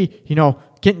maybe,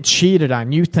 getting cheated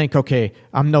on, you think, okay,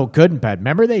 I'm no good in bed.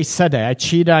 Remember they said that I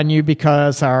cheated on you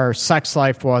because our sex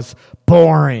life was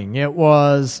boring. It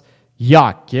was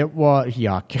yuck. It was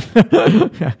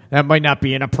yuck. That might not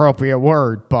be an appropriate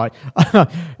word, but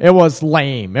it was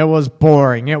lame. It was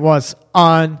boring. It was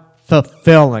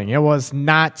unfulfilling. It was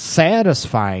not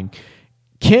satisfying.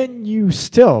 Can you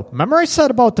still, remember I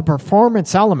said about the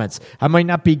performance elements, I might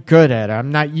not be good at it,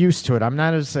 I'm not used to it, I'm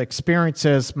not as experienced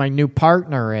as my new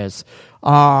partner is,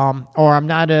 or I'm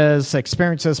not as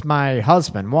experienced as my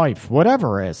husband, wife,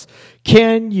 whatever is.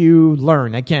 Can you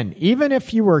learn, again, even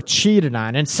if you were cheated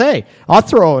on, and say, I'll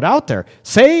throw it out there,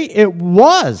 say it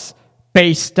was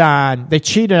based on, they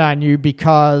cheated on you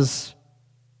because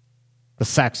the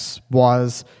sex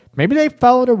was, maybe they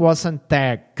felt it wasn't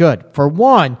that good. For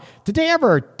one, did they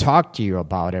ever talk to you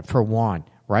about it, for one,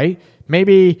 right?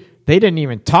 Maybe they didn't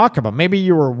even talk about it. Maybe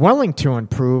you were willing to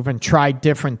improve and try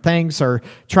different things or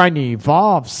trying to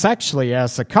evolve sexually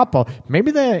as a couple.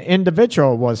 Maybe the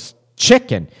individual was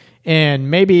chicken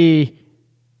and maybe,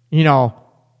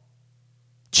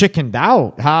 chickened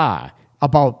out,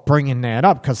 about bringing that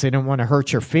up because they didn't want to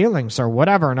hurt your feelings or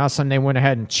whatever, and all of a sudden they went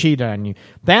ahead and cheated on you.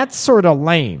 That's sort of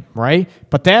lame, right?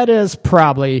 But that is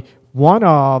probably one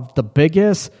of the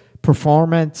biggest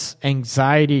performance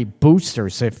anxiety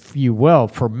boosters, if you will,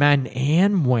 for men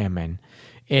and women,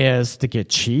 is to get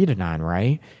cheated on,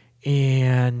 right?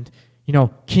 And,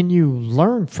 can you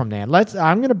learn from that?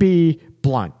 I'm going to be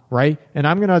blunt, right? And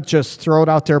I'm going to just throw it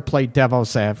out there, play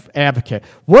devil's advocate.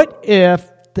 What if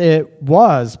it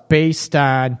was based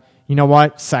on,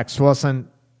 sex wasn't,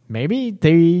 maybe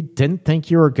they didn't think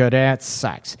you were good at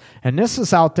sex. And this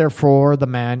is out there for the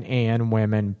men and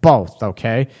women both,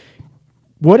 okay?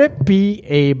 Would it be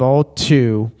able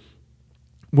to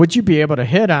would you be able to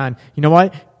hit on, you know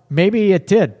what, maybe it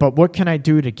did, but what can I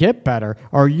do to get better?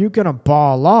 Or are you going to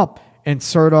ball up and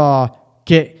sort of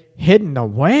get hidden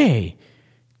away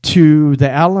to the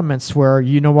elements where,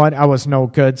 you know what, I was no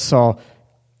good, so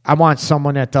I want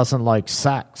someone that doesn't like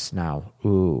sex now.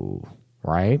 Ooh,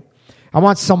 right? I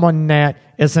want someone that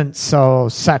isn't so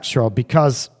sexual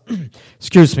because,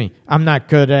 excuse me, I'm not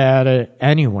good at it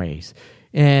anyways.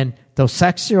 And those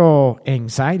sexual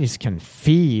anxieties can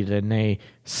feed and they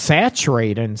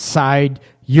saturate inside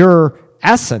your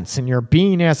essence and your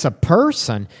being as a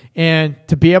person. And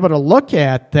to be able to look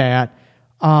at that,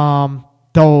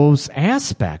 those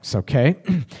aspects, okay?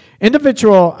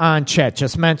 Individual on chat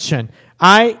just mentioned,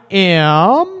 I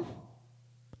am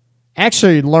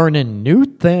actually learning new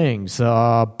things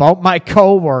about my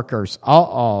coworkers.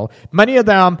 Many of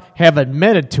them have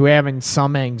admitted to having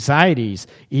some anxieties,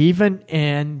 even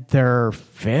in their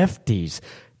 50s.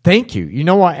 Thank you. You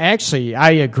know what? Actually,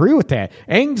 I agree with that.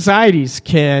 Anxieties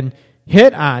can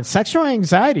hit on sexual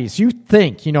anxieties. You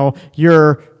think,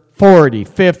 you're 40,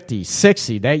 50,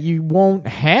 60, that you won't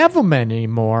have them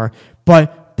anymore,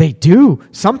 but they do.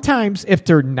 Sometimes, if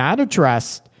they're not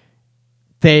addressed,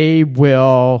 they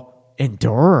will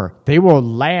endure. They will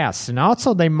last. And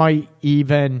also they might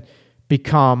even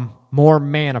become more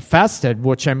manifested,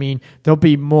 which, they'll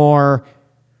be more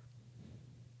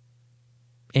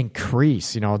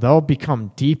increased. They'll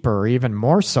become deeper, even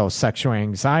more so, sexual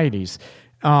anxieties.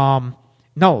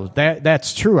 No,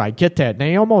 that's true. I get that.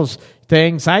 The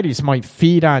anxieties might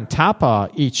feed on top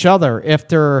of each other if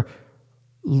they're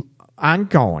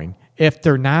ongoing, if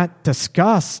they're not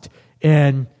discussed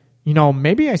in,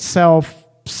 maybe a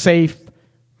safe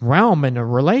realm in a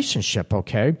relationship,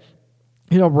 okay?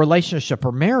 Relationship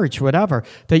or marriage, whatever,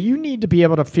 that you need to be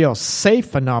able to feel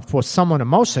safe enough with someone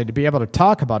emotionally to be able to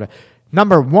talk about it.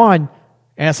 Number one,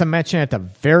 as I mentioned at the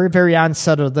very, very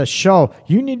onset of the show,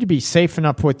 you need to be safe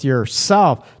enough with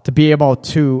yourself to be able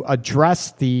to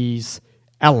address these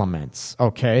elements,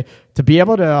 okay? To be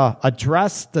able to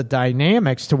address the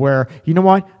dynamics to where, you know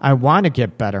what, I want to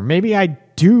get better. Maybe I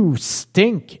do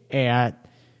stink at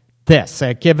this,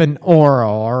 at giving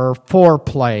oral or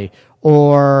foreplay,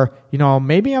 or,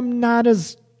 maybe I'm not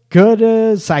as good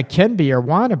as I can be or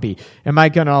want to be. Am I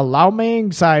going to allow my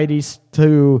anxieties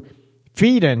to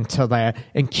feed into that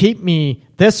and keep me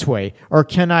this way, or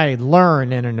can I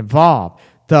learn and evolve?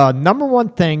 The number one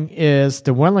thing is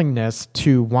the willingness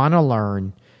to want to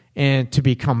learn and to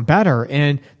become better,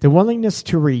 and the willingness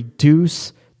to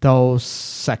reduce those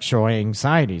sexual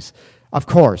anxieties. Of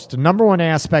course, the number one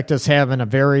aspect is having a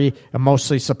very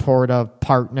emotionally supportive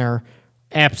partner.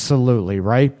 Absolutely,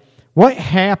 right? What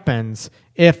happens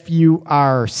if you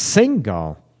are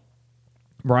single,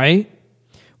 right?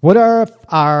 What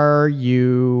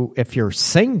if you're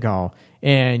single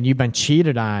and you've been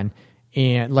cheated on,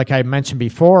 and like I mentioned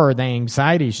before, the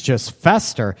anxieties just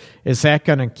fester? Is that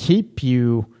going to keep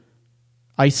you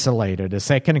isolated? Is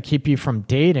that going to keep you from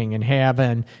dating and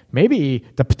having maybe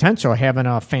the potential of having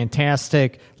a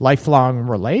fantastic lifelong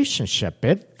relationship?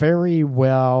 It very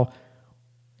well,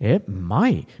 it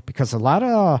might, because a lot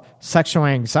of sexual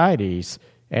anxieties,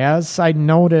 as I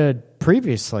noted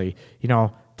previously,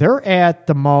 they're at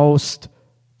the most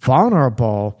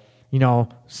vulnerable,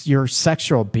 your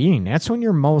sexual being. That's when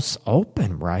you're most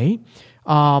open, right?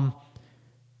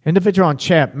 Individual on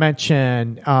chat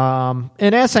mentioned, and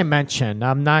as I mentioned,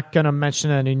 I'm not going to mention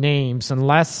any names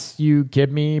unless you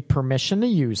give me permission to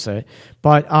use it.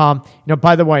 But,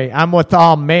 by the way, I'm with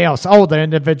all males. Oh, the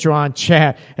individual on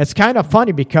chat. It's kind of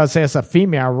funny because as a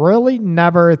female, I really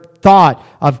never thought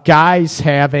of guys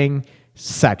having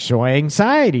sexual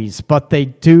anxieties, but they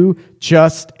do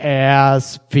just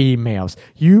as females.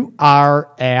 You are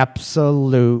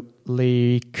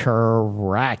absolutely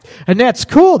correct. And that's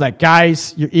cool that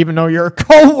guys, even though you're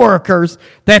co-workers,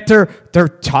 that they're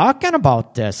talking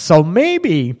about this. So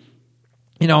maybe,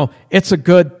 it's a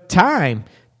good time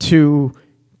to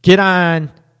get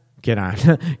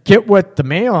with the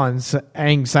male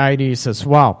anxieties as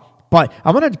well. But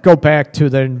I want to go back to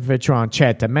the individual on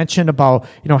chat that mentioned about,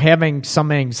 having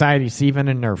some anxieties even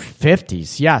in their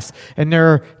 50s. Yes. And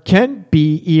there can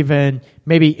be even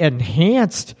maybe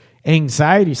enhanced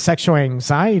anxiety, sexual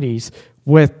anxieties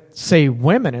with, say,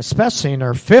 women, especially in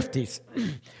their 50s.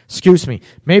 Excuse me.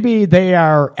 Maybe they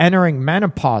are entering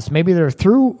menopause. Maybe they're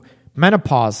through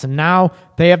menopause and now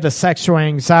they have the sexual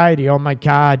anxiety. Oh my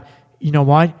God. You know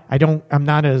what? I'm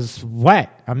not as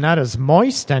wet. I'm not as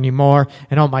moist anymore.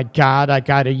 And oh my God, I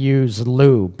got to use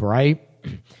lube, right?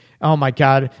 oh my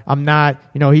God, I'm not,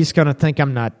 he's going to think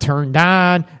I'm not turned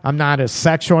on. I'm not as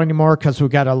sexual anymore because we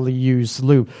got to use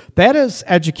lube. That is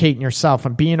educating yourself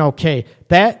and being okay.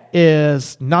 That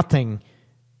is nothing,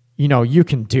 you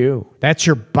can do. That's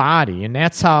your body. And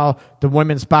that's how the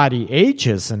women's body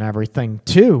ages and everything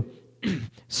too.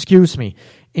 Excuse me.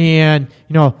 And,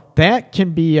 that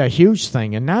can be a huge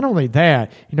thing. And not only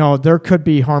that, there could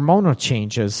be hormonal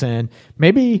changes and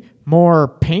maybe more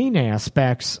pain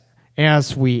aspects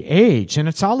as we age. And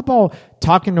it's all about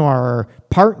talking to our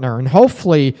partner and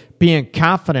hopefully being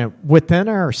confident within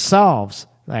ourselves.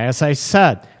 As I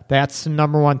said, that's the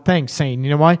number one thing, saying, you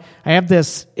know what, I have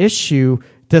this issue,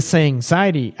 this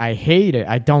anxiety, I hate it,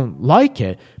 I don't like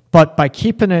it. But by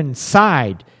keeping it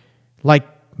inside, like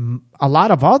a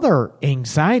lot of other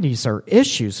anxieties or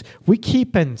issues we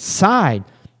keep inside,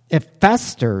 it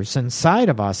festers inside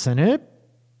of us, and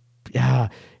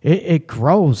it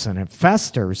grows and it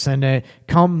festers and it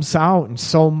comes out in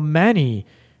so many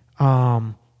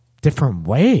different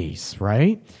ways,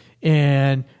 right?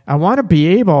 And I want to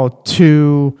be able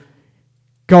to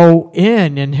go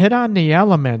in and hit on the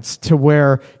elements to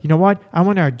where, I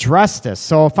want to address this.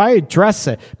 So if I address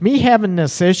it, me having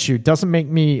this issue doesn't make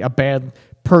me a bad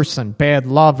person, bad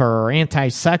lover, or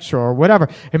anti-sexual, or whatever.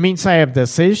 It means I have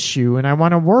this issue and I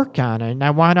want to work on it and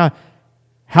I want to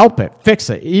help it,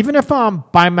 fix it. Even if I'm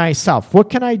by myself,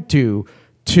 what can I do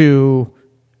to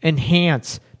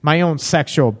enhance my own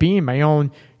sexual being, my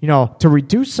own, to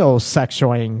reduce those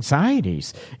sexual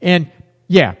anxieties? And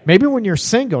yeah, maybe when you're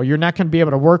single, you're not going to be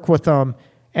able to work with them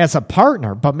as a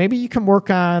partner, but maybe you can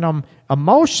work on them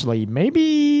emotionally,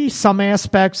 maybe some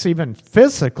aspects even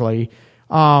physically,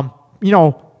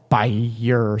 by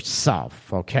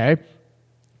yourself, okay?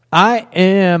 I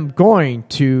am going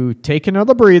to take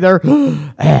another breather,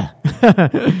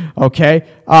 okay?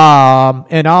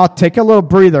 And I'll take a little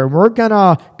breather. We're going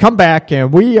to come back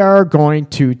and we are going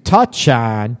to touch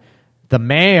on the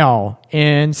male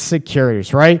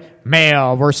insecurities, right?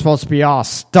 Male, we're supposed to be all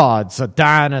studs,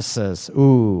 Adonises,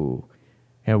 ooh.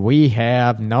 And we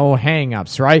have no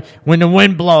hang-ups, right? When the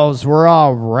wind blows, we're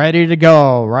all ready to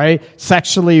go, right?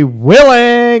 Sexually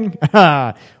willing.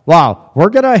 Wow, we're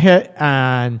going to hit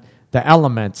on the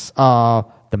elements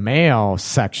of the male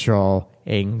sexual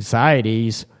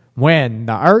anxieties when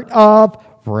the Art of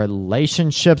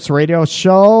Relationships radio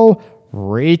show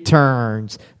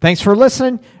returns. Thanks for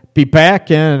listening. Be back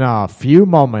in a few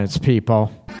moments, people.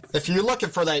 If you're looking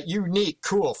for that unique,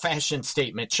 cool fashion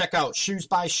statement, check out Shoes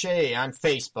by Shay on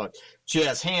Facebook. She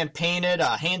has hand-painted,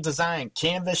 hand-designed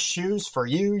canvas shoes for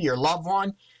you, your loved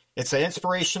one. It's an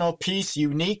inspirational piece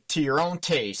unique to your own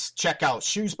taste. Check out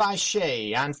Shoes by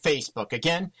Shay on Facebook.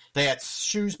 Again, that's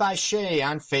Shoes by Shay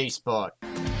on Facebook.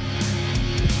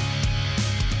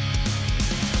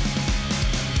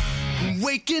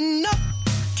 Waking up,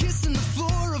 kissing the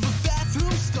floor of a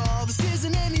bathroom stall. This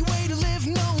isn't any way to live,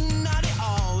 no, not at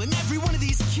all. And every one of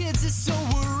these kids is so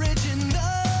original.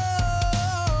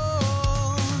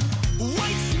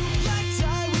 White suit, black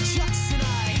tie with chucks, and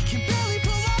I can barely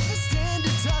pull off a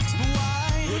standard tux. But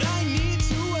why would I need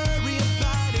to worry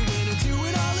about it when I do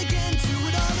it all again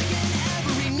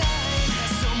every night?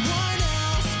 As someone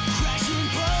else, crashing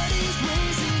parties,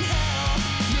 raising hell.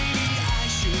 Maybe I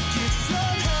should get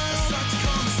some help. Start to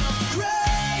call myself the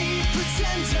great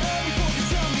pretender before they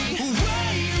tell me,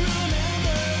 wait,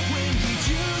 remember when we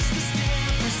used to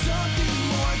stand for something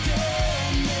more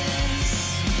than this?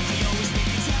 I always think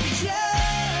it's happy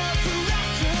ever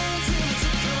after until it's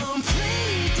a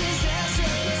complete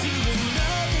disaster, until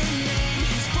another name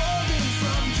is born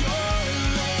from your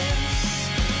lips.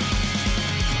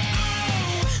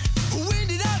 Oh, when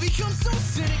did I become so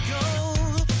cynical?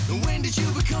 When did you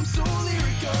become so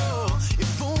lyrical?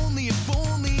 If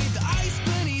only the ice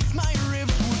beneath my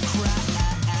ribs would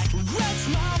crack. Red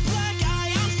smile, black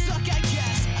eye, I'm stuck, I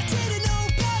guess. I didn't know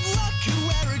bad luck could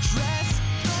wear a dress.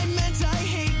 I meant I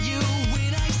hate you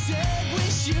when I said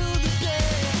wish you the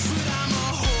best. But I'm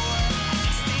a whore, I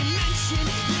guess they mentioned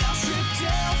that I'll strip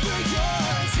down for your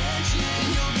attention, and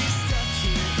you'll be stuck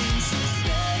here in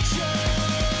suspension.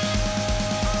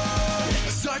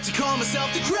 I start to call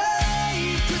myself the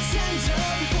great pretender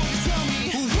before they tell me,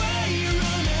 wait,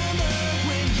 remember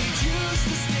when you used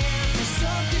to stand for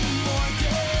something more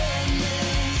than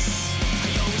this? I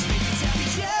always think it's happy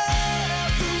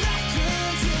ever after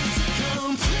until it's a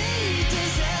complete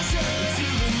disaster,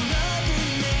 until another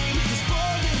name is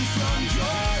born from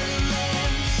your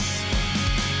lips.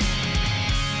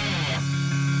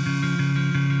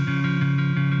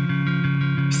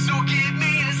 So give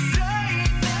me a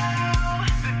sign now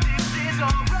that this is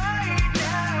alright.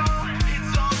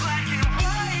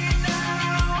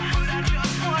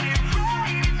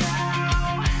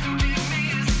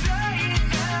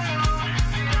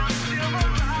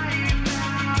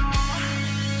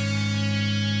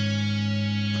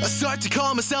 Start to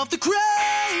call myself the great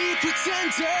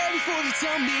pretender before they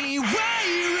tell me why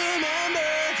you remember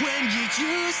when you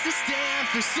used to stand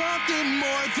for something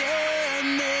more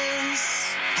than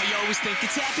this. I always think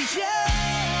it's happy ever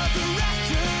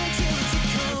after until it's a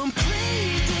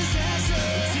complete disaster,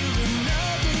 until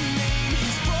another name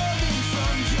is falling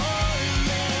from your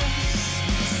lips.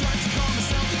 Start to call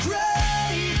myself the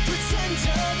great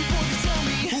pretender before they tell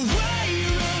me why you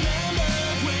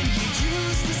remember when you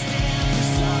used to stand for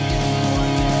something more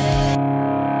than.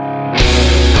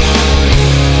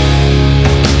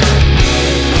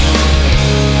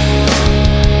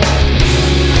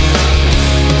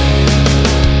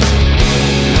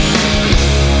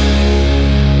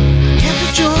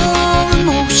 Captured your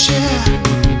emotion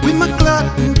with my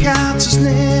glutton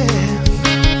consciousness.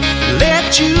 Led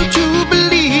you to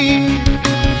believe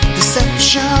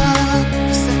deception.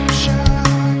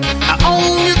 I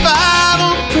own your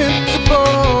vital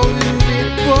principle, and it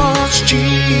was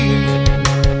cheap.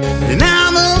 And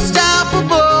I'm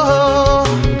unstoppable.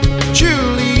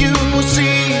 Truly, you will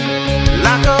see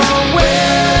like a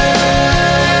well-wisher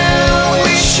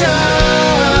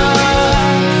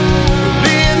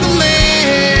in the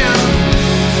land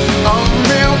of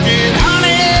milk and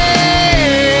honey.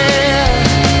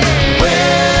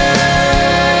 Well-wisher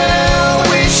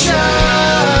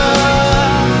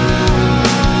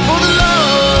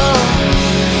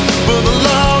for the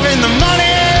love and the money.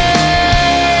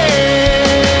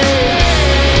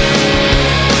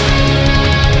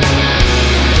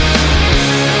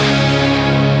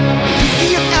 Look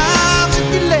your eyes if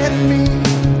you let me,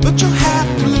 but you'll have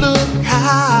to look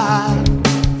high.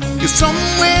 You're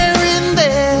somewhere in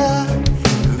there.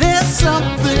 There's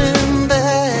something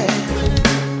there,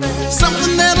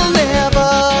 something that'll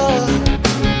never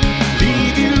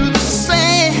leave you the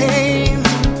same.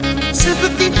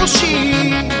 Sympathy for she,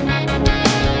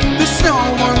 there's no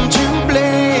one to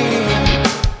blame.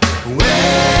 Well-wisher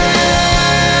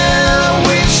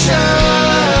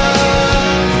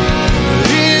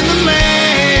in the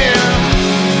land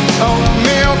of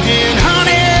milk and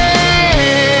honey.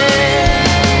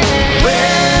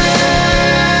 Well-wisher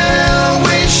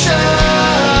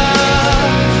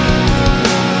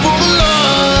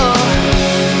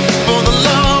for the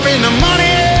love and the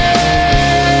money.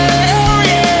 Oh,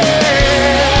 yeah.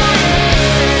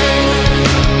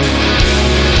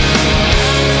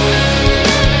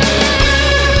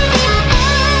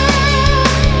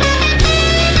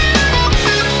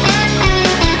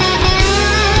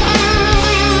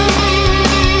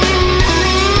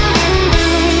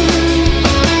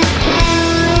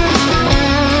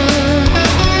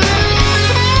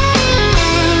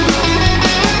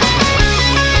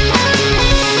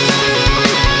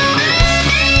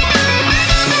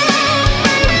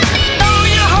 Oh,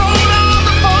 you hold on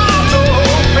to false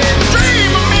hope and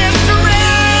dream of mystery.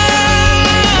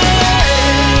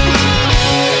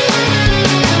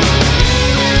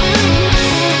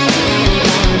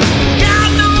 God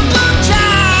knows the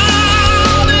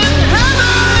child in heaven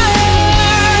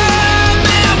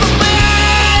never fails.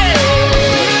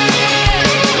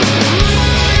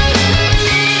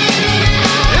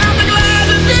 I'm glad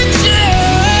to meet you.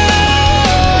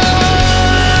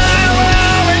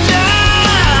 Well-wisher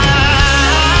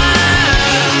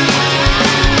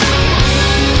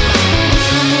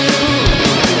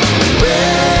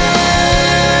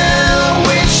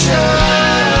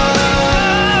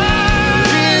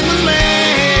in the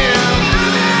land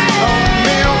of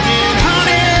milk and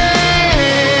honey.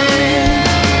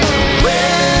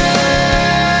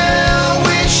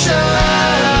 Well-wisher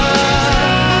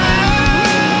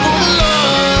for the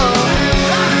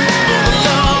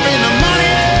love and the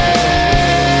money.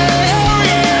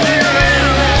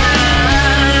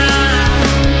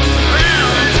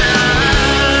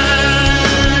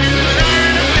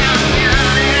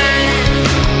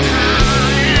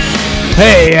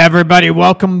 Hey, everybody,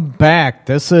 welcome back.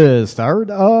 This is the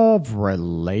Art of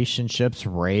Relationships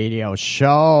radio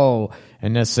show,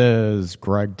 and this is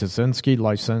Greg Tazinski,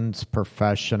 licensed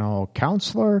professional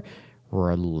counselor,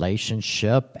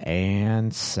 relationship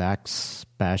and sex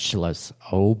specialist.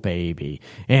 Oh, baby.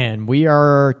 And we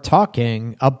are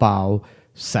talking about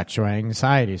sexual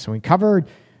anxiety. So we covered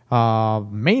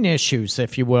main issues,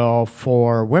 if you will,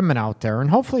 for women out there, and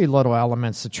hopefully little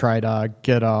elements to try to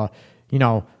get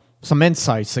some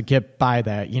insights to get by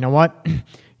that. You know what?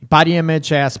 Body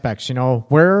image aspects,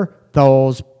 where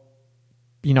those,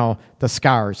 the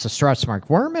scars, the stretch mark,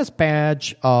 wear them as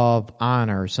badge of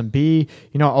honors and be,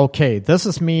 okay, this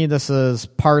is me, this is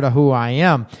part of who I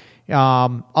am.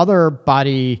 Other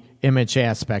body image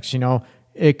aspects,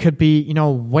 it could be,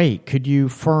 wait, could you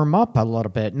firm up a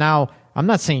little bit? Now, I'm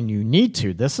not saying you need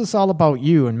to. This is all about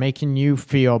you and making you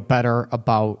feel better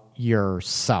about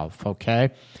yourself,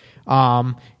 okay?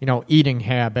 Eating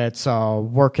habits,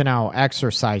 working out,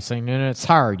 exercising, and it's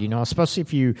hard, especially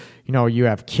if you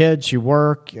have kids, you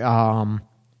work,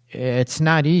 it's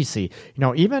not easy.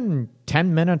 Even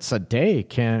 10 minutes a day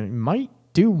might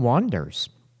do wonders.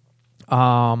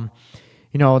 The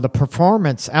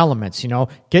performance elements,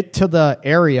 get to the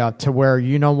area to where,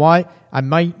 I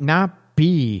might not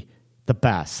be the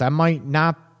best. I might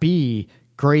not be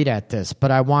great at this, but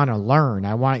I want to learn.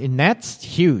 And that's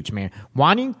huge, man.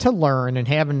 Wanting to learn and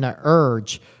having the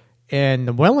urge and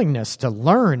the willingness to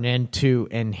learn and to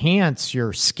enhance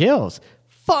your skills.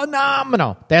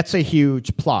 Phenomenal. That's a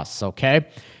huge plus, okay?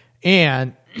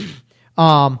 And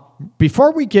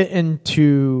before we get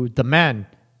into the men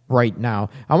right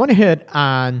now, I want to hit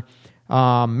on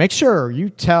make sure you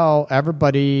tell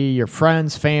everybody, your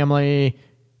friends, family,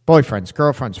 boyfriends,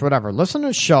 girlfriends, whatever. Listen to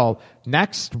the show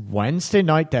next Wednesday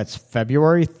night. That's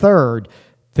February 3rd.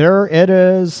 There it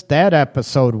is. That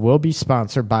episode will be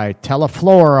sponsored by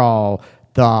Telefloro,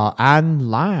 the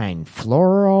online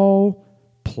floral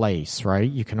place, right?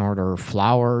 You can order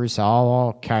flowers,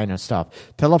 all kind of stuff.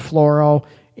 Telefloro,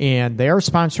 and they are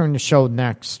sponsoring the show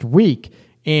next week,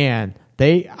 and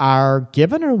they are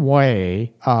giving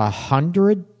away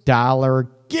 $100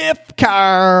 gift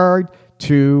card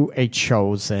to a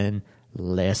chosen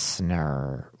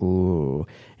listener. Ooh.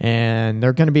 And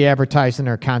they're going to be advertising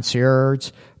their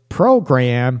concierge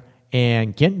program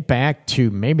and getting back to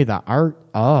maybe the art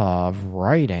of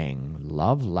writing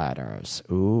love letters.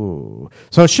 Ooh.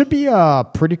 So it should be a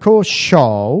pretty cool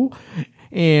show.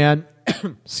 And,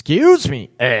 excuse me,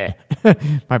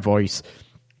 my voice.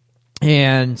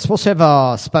 And supposed to have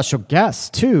a special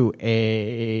guest, too,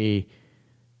 a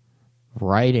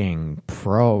romantic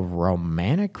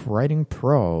writing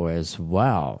pro as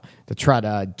well, to try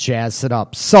to jazz it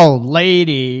up. So,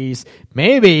 ladies,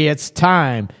 maybe it's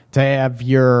time to have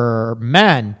your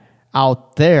men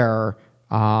out there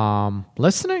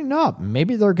listening up.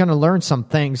 Maybe they're going to learn some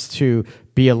things to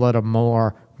be a little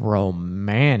more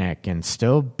romantic and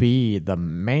still be the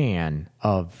man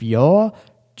of your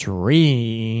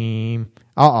dream.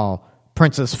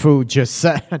 Princess Food just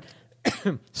said,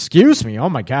 excuse me, oh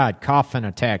my God, coughing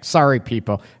attack. Sorry,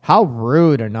 people. How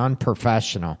rude and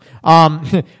unprofessional.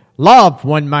 Love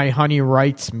when my honey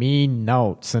writes me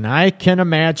notes, and I can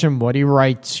imagine what he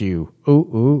writes you. Ooh,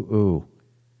 ooh, ooh.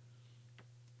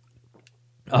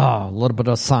 Oh, a little bit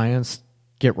of science.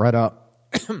 Get right up.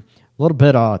 A little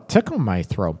bit of tickle my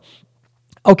throat.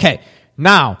 Okay,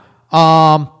 now,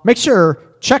 make sure,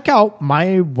 check out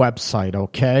my website,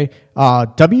 okay?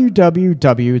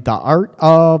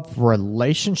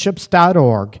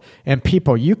 www.theartofrelationships.org. And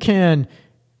people, you can,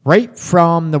 right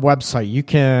from the website, you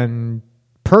can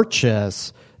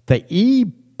purchase the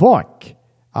e-book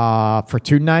for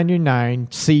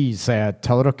 $2.99. C's at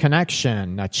Total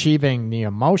Connection, Achieving the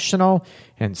Emotional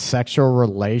and Sexual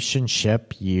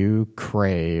Relationship You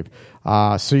Crave.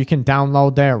 So you can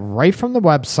download that right from the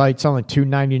website. It's only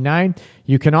 $2.99.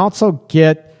 You can also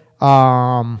get,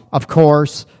 of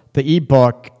course, the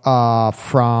ebook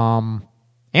from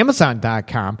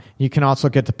Amazon.com. You can also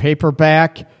get the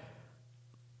paperback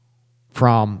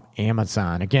from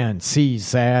Amazon. Again,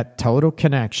 C's at Total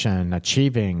Connection,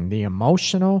 Achieving the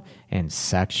Emotional and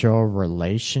Sexual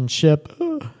Relationship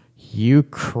You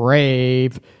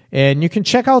Crave. And you can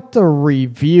check out the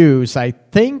reviews. I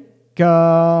think there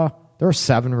are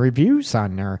 7 reviews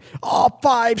on there. All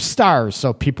 5 stars,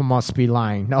 so people must be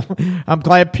lying. No, I'm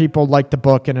glad people like the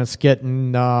book and it's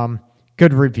getting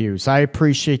good reviews. I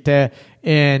appreciate that,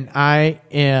 and I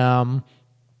am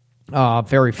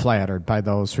very flattered by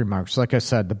those remarks. Like I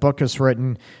said, the book is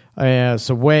written as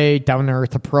a way,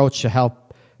 down-to-earth approach to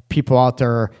help people out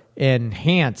there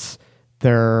enhance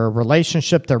their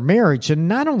relationship, their marriage, and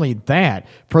not only that,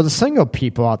 for the single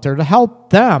people out there, to help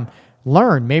them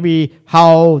learn maybe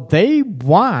how they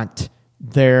want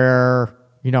their,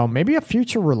 maybe a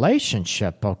future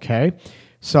relationship, okay?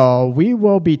 So we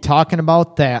will be talking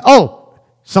about that. Oh,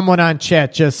 someone on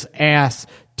chat just asked,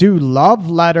 do love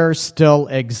letters still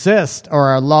exist, or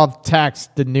are love texts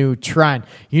the new trend?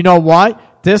 You know what?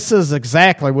 This is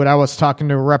exactly what I was talking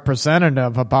to a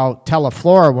representative about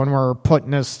Teleflora when we were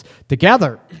putting this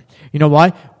together. You know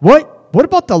what? What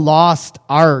about the lost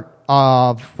art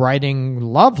of writing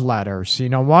love letters? You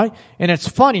know what? And it's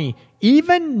funny,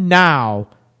 even now,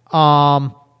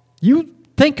 you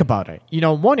think about it.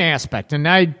 One aspect, and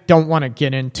I don't want to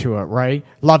get into it, right?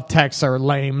 Love texts are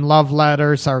lame. Love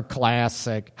letters are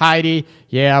classic. Heidi,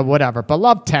 yeah, whatever. But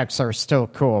love texts are still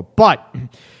cool. But,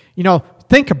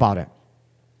 think about it.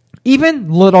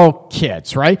 Even little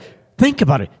kids, right? Think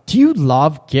about it. Do you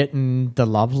love getting the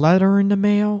love letter in the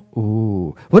mail?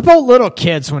 Ooh. What about little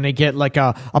kids when they get like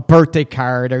a birthday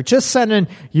card or just sending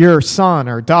your son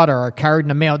or daughter a card in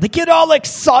the mail? They get all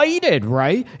excited,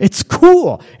 right? It's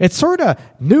cool. It's sort of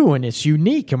new and it's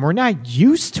unique and we're not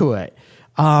used to it.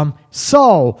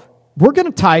 So we're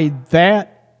going to tie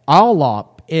that all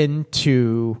up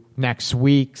into next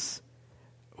week's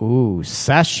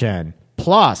session.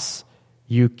 Plus,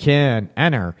 you can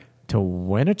enter to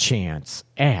win a chance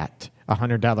at a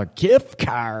 $100 gift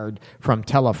card from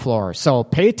Teleflor. So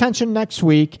pay attention next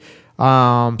week,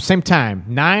 same time,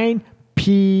 9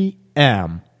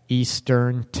 p.m.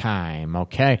 Eastern Time,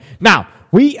 okay? Now,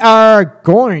 we are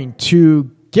going to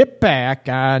get back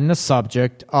on the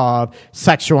subject of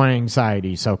sexual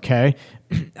anxieties, okay?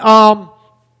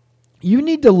 You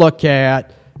need to look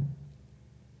at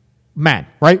men,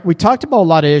 right? We talked about a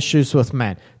lot of issues with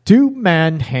men. Do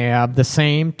men have the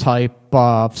same type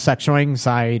of sexual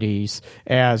anxieties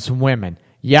as women?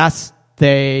 Yes,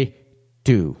 they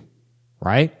do,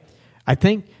 right? I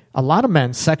think a lot of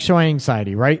men's sexual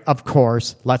anxiety, right? Of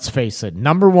course, let's face it.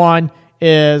 Number one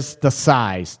is the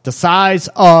size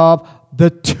of the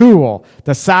tool,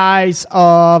 the size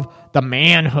of the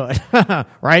manhood,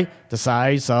 right? The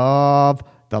size of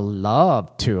the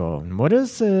love tool. And what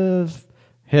is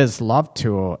his love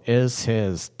tool? Is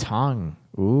his tongue.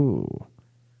 Ooh.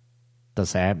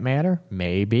 Does that matter?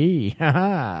 Maybe.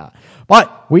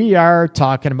 But we are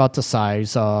talking about the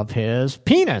size of his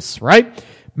penis, right?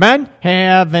 Men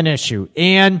have an issue.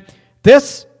 And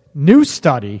this new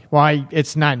study, why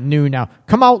it's not new now,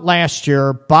 come out last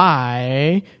year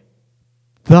by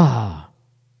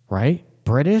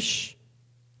British,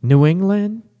 New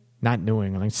England, not New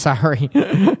England, sorry,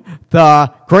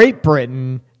 the Great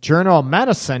Britain Journal of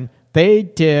Medicine. They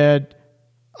did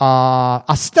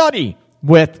a study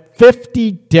with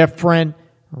 50 different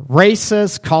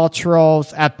races,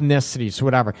 cultures, ethnicities,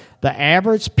 whatever. The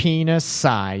average penis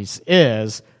size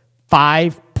is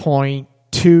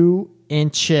 5.2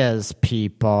 inches,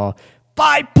 people.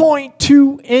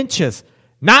 5.2 inches.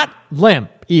 Not limp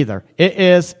either. It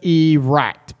is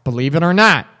erect, believe it or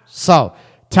not. So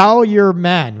tell your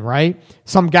men, right?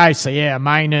 Some guys say, yeah,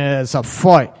 mine is a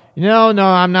foot. No,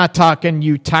 I'm not talking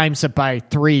you times it by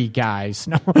 3, guys.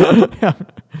 No,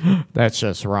 that's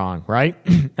just wrong, right?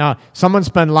 Someone's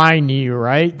been lying to you,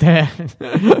 right?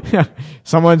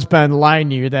 Someone's been lying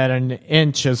to you that an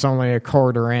inch is only a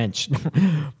quarter inch.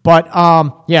 But,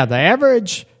 the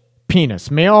average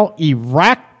penis, male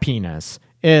erect penis,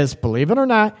 is, believe it or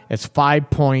not, it's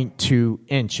 5.2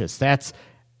 inches. That's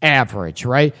average,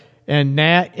 right? And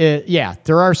that is,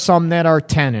 there are some that are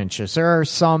 10 inches. There are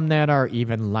some that are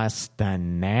even less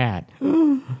than that.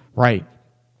 Right.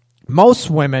 Most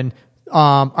women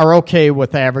are okay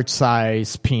with average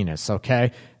size penis,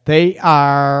 okay? They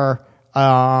are,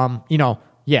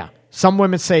 some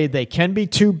women say they can be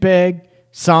too big.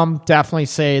 Some definitely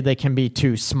say they can be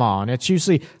too small. And it's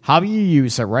usually how you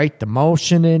use it, right? The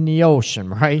motion in the ocean,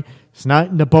 right? It's not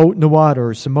in the boat in the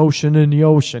water. It's the motion in the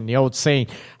ocean, the old saying.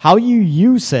 How you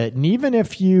use it, and even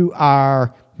if you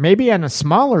are maybe on a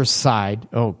smaller side,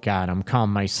 oh, God, I'm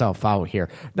calling myself out here.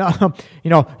 No,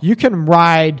 you can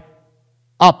ride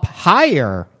up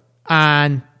higher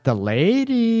on the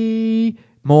lady,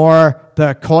 more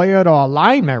the coital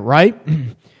alignment, right?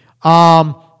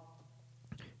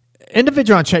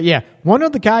 Individual on chat, yeah. One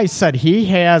of the guys said he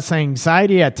has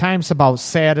anxiety at times about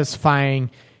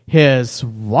satisfying his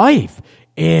wife.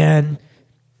 And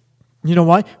you know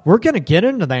what? We're going to get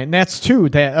into that. And that's too,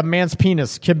 that a man's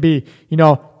penis can be,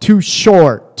 too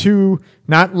short, too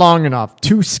not long enough,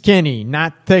 too skinny,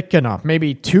 not thick enough,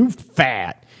 maybe too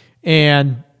fat.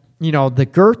 And, the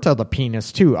girth of the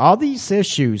penis too. All these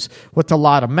issues with a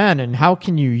lot of men and how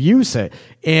can you use it?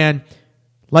 And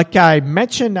like I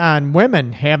mentioned on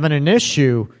women having an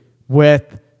issue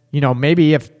with,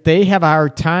 maybe if they have a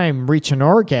hard time reaching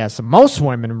orgasm, most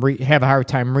women have a hard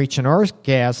time reaching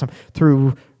orgasm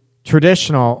through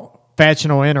traditional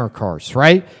vaginal intercourse,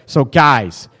 right? So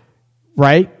guys,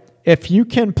 right, if you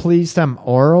can please them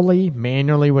orally,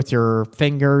 manually with your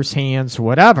fingers, hands,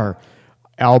 whatever,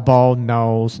 elbow,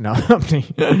 nose, no,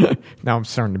 now I'm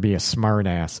starting to be a smart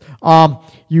ass.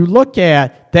 You look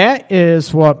at, that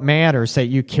is what matters, that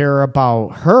you care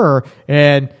about her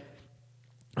and,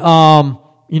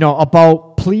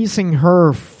 about pleasing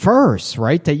her first,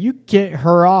 right? That you get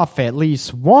her off at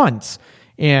least once.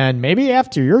 And maybe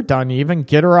after you're done, even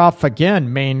get her off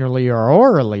again, manually or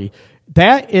orally.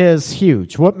 That is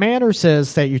huge. What matters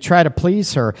is that you try to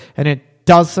please her, and it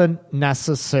doesn't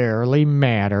necessarily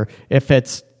matter if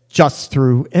it's just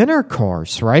through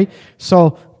intercourse, right?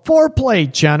 So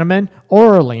foreplay, gentlemen,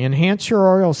 orally, enhance your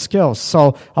oral skills.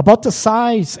 So about the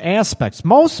size aspects,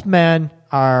 most men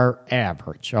are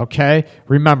average, okay?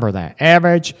 Remember that.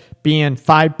 Average being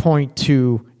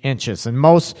 5.2 inches. And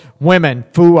most women,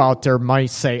 foo out there,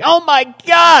 might say, oh my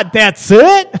God, that's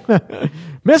it?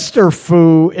 Mr.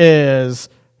 Foo is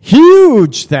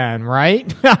huge then,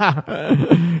 right?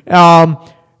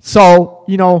 So,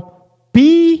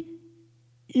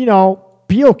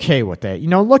 be okay with that.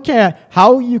 Look at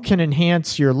how you can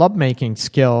enhance your lovemaking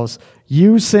skills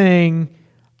using,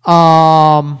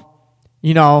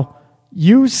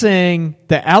 using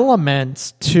the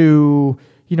elements to,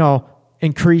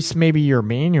 increase maybe your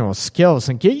manual skills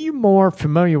and get you more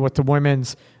familiar with the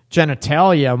women's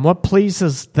genitalia and what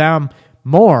pleases them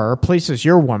more or pleases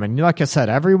your woman. Like I said,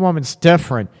 every woman's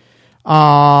different.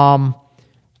 What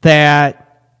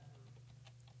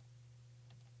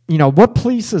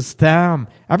pleases them.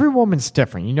 Every woman's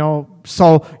different,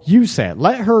 so use that.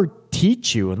 Let her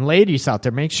teach you. And ladies out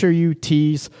there, make sure you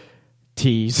tease,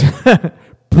 teach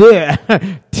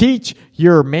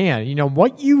your man,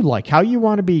 what you like, how you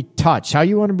want to be touched, how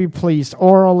you want to be pleased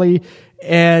orally,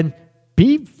 and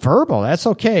be verbal. That's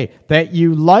okay. That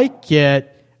you like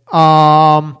it,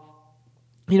 that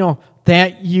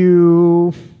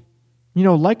you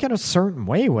like it a certain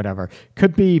way, whatever.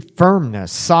 Could be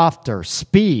firmness, softer,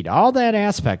 speed, all that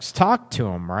aspects. Talk to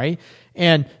him, right?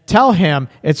 And tell him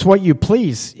it's what you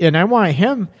please. And I want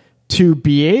him to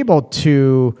be able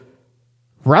to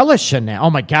relish in that. Oh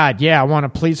my God, yeah, I want to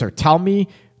please her. Tell me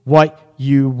what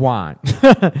you want,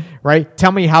 right?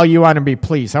 Tell me how you want to be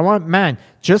pleased. I want men,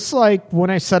 just like when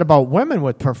I said about women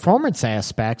with performance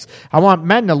aspects, I want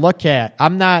men to look at,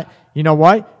 I'm not,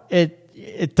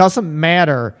 it doesn't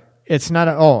matter. It's not,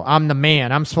 I'm the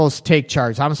man. I'm supposed to take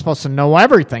charge. I'm supposed to know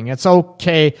everything. It's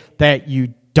okay that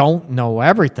you don't know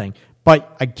everything.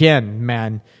 But again,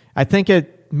 men, I think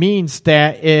it means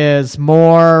that is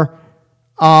more,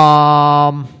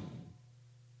 what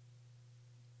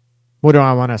do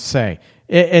I want to say?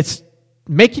 It's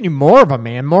making you more of a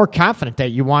man, more confident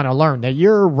that you want to learn, that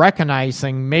you're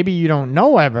recognizing maybe you don't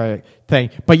know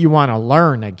everything, but you want to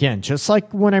learn again, just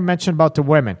like when I mentioned about the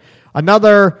women.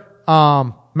 Another,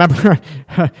 remember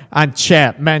on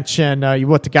chat mentioned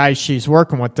what the guy she's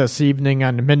working with this evening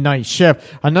on the midnight shift.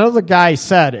 Another guy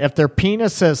said if their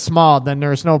penis is small, then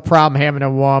there's no problem having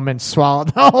a woman swallow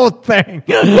the whole thing.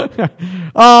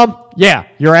 Yeah,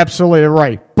 you're absolutely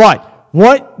right. But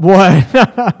what?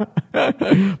 But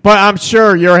I'm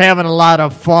sure you're having a lot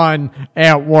of fun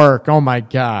at work. Oh my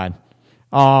God.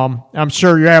 I'm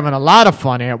sure you're having a lot of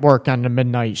fun at work on the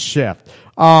midnight shift.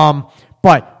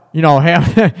 But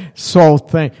so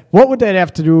thing. What would that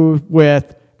have to do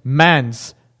with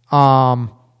men's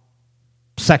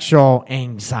sexual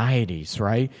anxieties,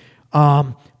 right?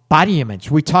 Body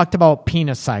image. We talked about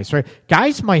penis size, right?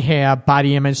 Guys might have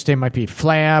body image. They might be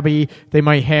flabby. They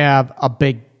might have a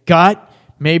big gut.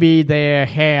 Maybe they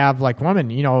have, like women,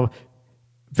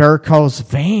 varicose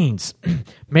veins.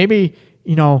 Maybe,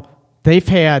 they've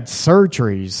had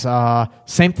surgeries.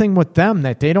 Same thing with them,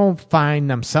 that they don't find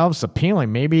themselves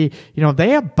appealing. Maybe, they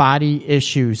have body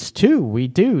issues too. We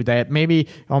do. That maybe,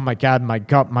 oh my God, my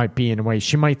gut might be in the way.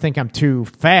 She might think I'm too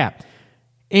fat.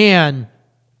 And,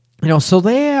 so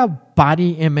they have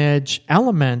body image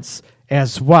elements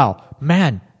as well.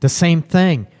 Men, the same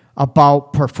thing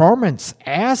about performance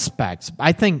aspects.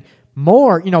 I think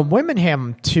more, women have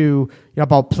them too,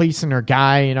 about pleasing their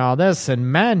guy and all this.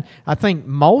 And men, I think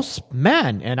most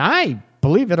men, and I,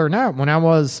 believe it or not, when I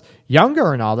was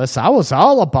younger and all this, I was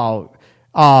all about,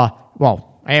 I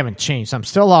haven't changed. I'm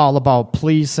still all about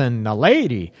pleasing the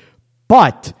lady.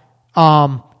 But,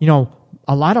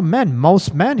 a lot of men,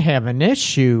 most men have an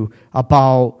issue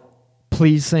about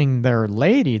pleasing their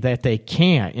lady that they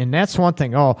can't. And that's one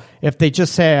thing. If they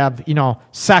just have,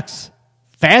 sex,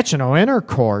 vaginal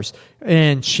intercourse,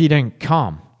 and she didn't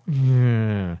come.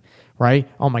 Right?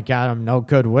 Oh my God, I'm no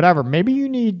good, whatever. Maybe you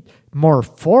need more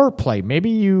foreplay.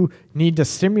 Maybe you need to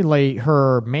stimulate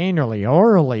her manually,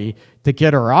 orally, to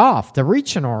get her off, to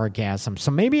reach an orgasm.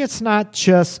 So maybe it's not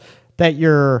just that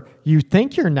you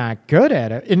think you're not good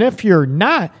at it. And if you're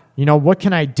not, what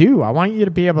can I do? I want you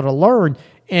to be able to learn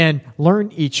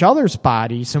each other's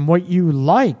bodies and what you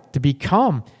like to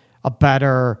become a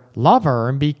better lover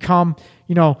and become,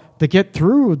 to get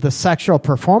through the sexual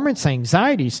performance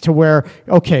anxieties to where,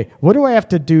 okay, what do I have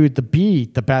to do to be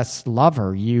the best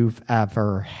lover you've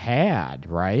ever had,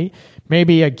 right?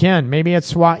 Maybe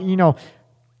it's what,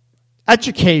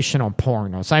 educational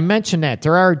pornos. I mentioned that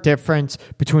there are a difference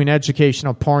between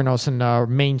educational pornos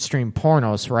and mainstream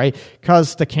pornos, right?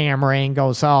 Because the camera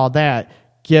angles, all that,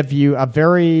 give you a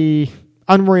very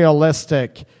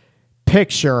unrealistic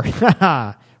picture,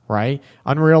 right?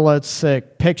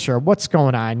 Unrealistic picture of what's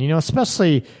going on,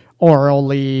 especially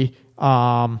orally,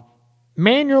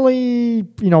 manually,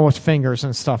 with fingers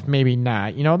and stuff, maybe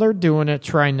not. They're doing it,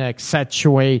 trying to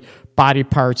accentuate body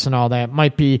parts and all that.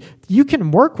 Might be, you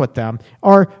can work with them,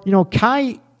 or,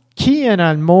 key in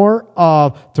on more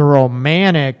of the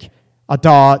romantic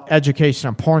adult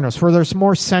educational pornos where there's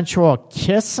more sensual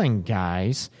kissing,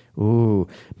 guys. Ooh,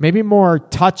 maybe more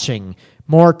touching,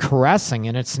 more caressing,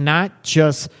 and it's not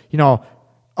just,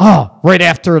 right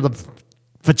after the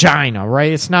vagina,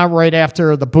 right? It's not right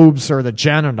after the boobs or the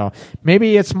genital.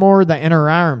 Maybe it's more the inner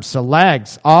arms, the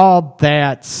legs, all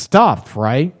that stuff,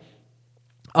 right?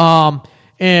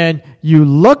 And you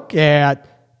look at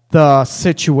the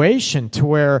situation to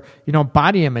where,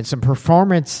 body image and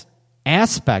performance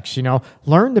aspects,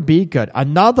 learn to be good.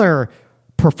 Another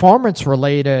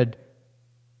performance-related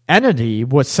entity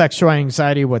with sexual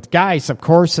anxiety with guys, of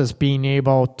course, is being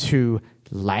able to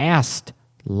last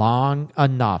long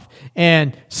enough.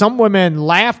 And some women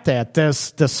laughed at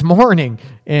this morning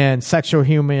in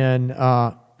human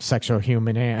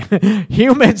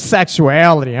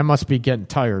sexuality. I must be getting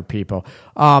tired, people.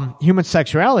 Human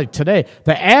sexuality today,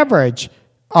 the average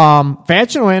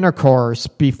vaginal intercourse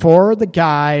before the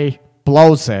guy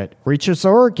blows it, reaches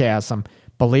orgasm,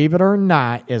 believe it or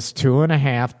not, is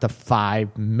 2.5 to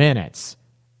 5 minutes.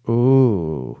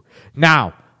 Ooh.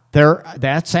 Now,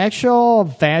 that's actual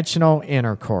vaginal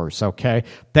intercourse, okay?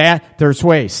 There's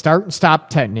ways, start and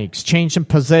stop techniques, changing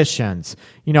positions,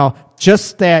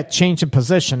 just that change in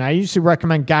position. I usually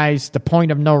recommend guys the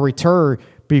point of no return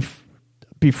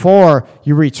before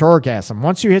you reach orgasm.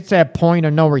 Once you hit that point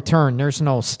of no return, there's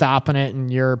no stopping it and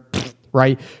you're,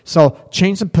 right? So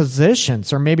changing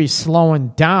positions or maybe slowing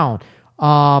down.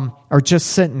 Or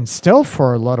just sitting still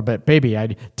for a little bit. Baby,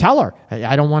 I tell her,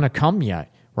 I don't want to come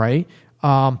yet, right?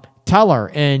 Tell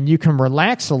her, and you can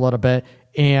relax a little bit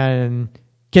and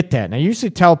get that. And I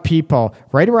usually tell people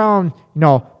right around,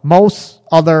 most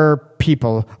other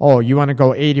people, oh, you want to go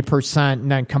 80%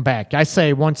 and then come back. I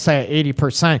say once at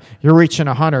 80%, you're reaching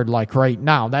 100 like right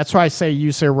now. That's why I say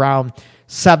usually around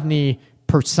 70%.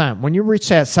 When you reach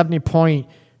that 70 point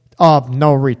of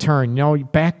no return, you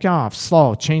back off,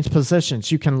 slow, change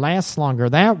positions. You can last longer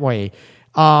that way.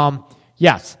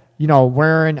 Yes,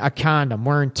 wearing a condom,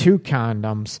 wearing 2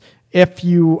 condoms. If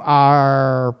you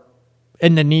are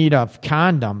in the need of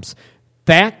condoms,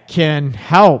 that can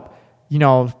help,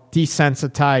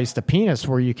 desensitize the penis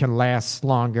where you can last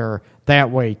longer that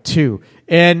way too.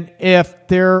 And if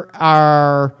there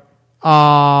are,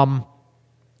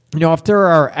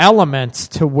 elements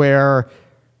to where,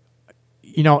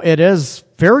 it is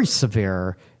very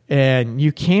severe and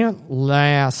you can't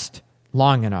last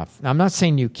long enough. I'm not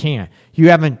saying you can't. You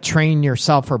haven't trained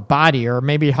yourself or body or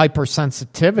maybe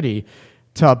hypersensitivity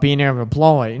to being able to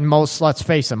blow it. And let's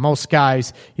face it, most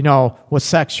guys, with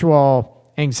sexual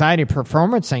anxiety,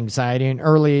 performance anxiety, and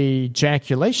early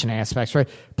ejaculation aspects, right?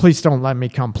 Please don't let me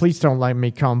come. Please don't let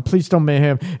me come. Please don't make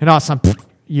him. And all of a sudden,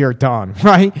 you're done,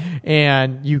 right?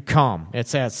 And you come.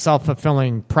 It's that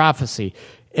self-fulfilling prophecy.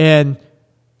 And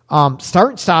start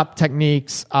and stop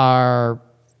techniques are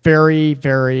very,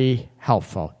 very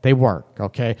helpful. They work,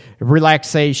 okay?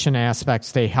 Relaxation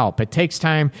aspects, they help. It takes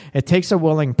time. It takes a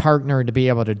willing partner to be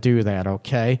able to do that,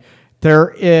 okay?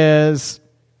 There is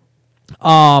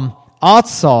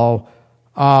also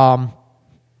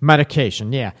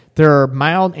medication, yeah. There are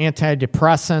mild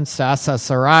antidepressants,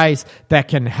 SSRIs, that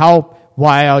can help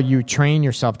while you train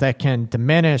yourself, that can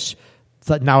diminish.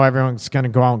 Now everyone's going to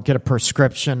go out and get a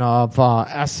prescription of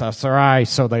SSRI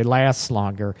so they last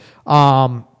longer.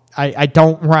 I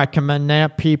don't recommend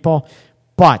that, people,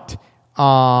 but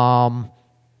and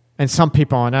some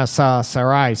people on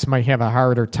SSRIs might have a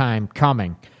harder time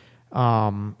coming.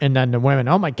 And then the women,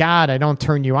 oh my God, I don't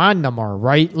turn you on no more,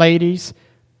 right, ladies?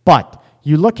 But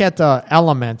you look at the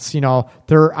elements,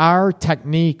 there are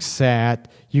techniques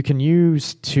that you can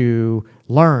use to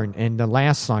learn and to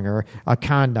last longer. A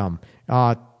condom,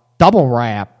 double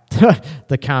wrap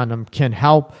the condom can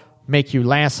help make you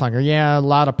last longer. Yeah, a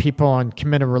lot of people in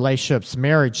committed relationships,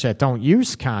 marriage, that don't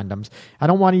use condoms. I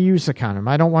don't want to use a condom.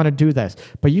 I don't want to do this.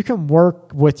 But you can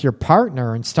work with your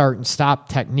partner and start and stop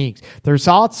techniques. There's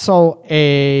also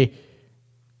a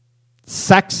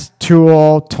sex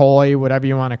tool, toy, whatever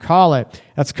you want to call it.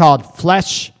 It's called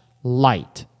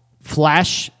Fleshlight.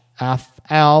 Flesh,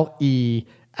 Fleshlight,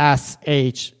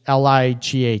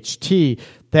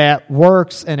 that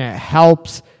works and it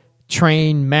helps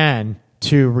train men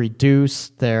to reduce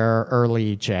their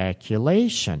early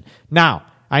ejaculation. Now,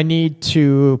 I need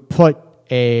to put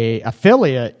a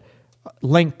affiliate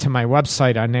link to my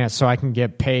website on that so I can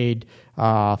get paid,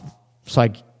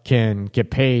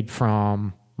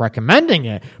 from recommending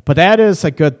it. But that is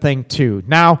a good thing too.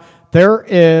 Now, there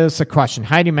is a question.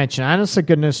 Heidi mentioned, honest to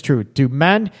goodness truth, do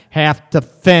men have to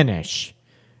finish?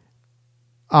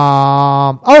 Good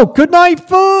night,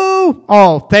 Foo!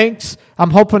 Oh, thanks. I'm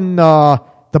hoping the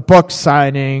book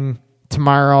signing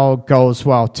tomorrow goes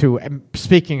well too. And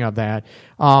speaking of that,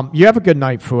 you have a good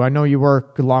night, Foo. I know you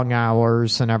work long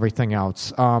hours and everything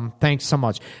else. Thanks so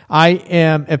much.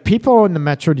 If people in the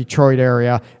Metro Detroit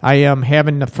area, I am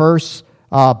having the first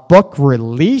book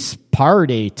release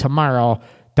party tomorrow,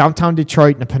 downtown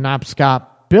Detroit in the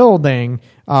Penobscot building,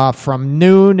 from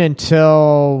noon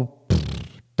until,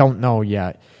 don't know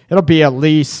yet. It'll be at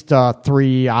least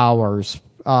 3 hours,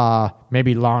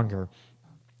 maybe longer.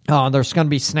 There's going to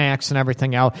be snacks and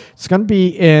everything else. It's going to be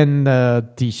in the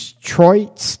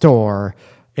Detroit store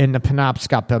in the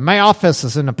Penobscot building. My office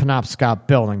is in the Penobscot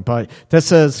building, but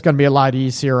this is going to be a lot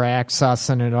easier access,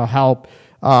 and it'll help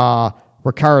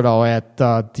Ricardo at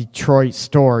the Detroit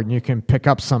store. And you can pick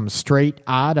up some straight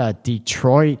out of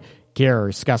Detroit gear.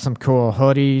 It's got some cool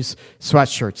hoodies,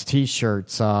 sweatshirts,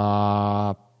 T-shirts,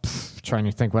 trying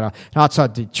to think what else. Now it's a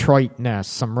Detroitness,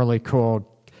 some really cool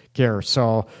gear.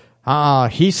 So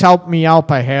he's helped me out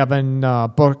by having a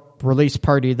book release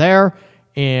party there,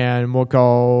 and we'll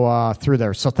go through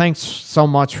there. So thanks so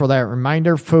much for that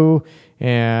reminder, Foo,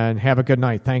 and have a good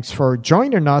night. Thanks for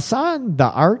joining us on the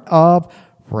Art of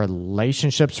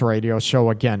Relationships radio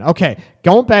show again. Okay,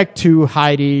 going back to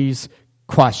Heidi's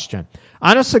question.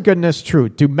 Honest to goodness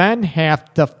truth, do men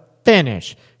have to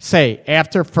finish, say,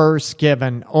 after first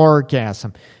given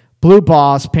orgasm? Blue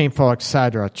balls, painful,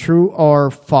 etc. True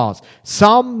or false?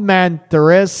 Some men,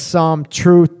 there is some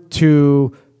truth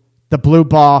to the blue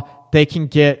ball. They can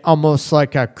get almost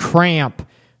like a cramp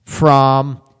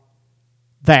from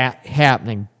that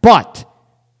happening. But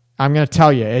I'm going to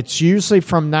tell you, it's usually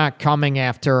from not coming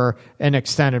after an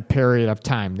extended period of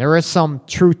time. There is some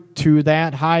truth to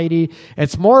that, Heidi.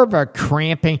 It's more of a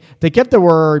cramping. They get the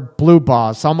word blue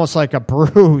ball. It's almost like a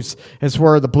bruise is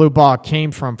where the blue ball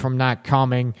came from not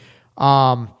coming.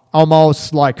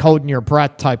 Almost like holding your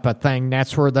breath type of thing.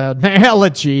 That's where the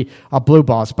analogy of blue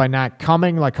balls, by not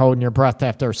coming, like holding your breath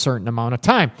after a certain amount of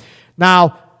time.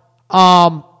 Now,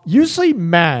 usually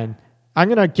men, I'm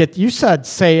going to get, you said,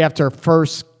 say, after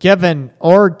first given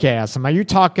orgasm. Are you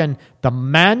talking the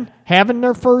men having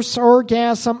their first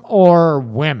orgasm or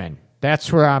women?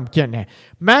 That's where I'm getting at.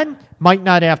 Men might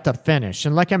not have to finish.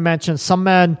 And like I mentioned, some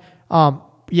men,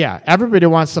 everybody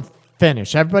wants to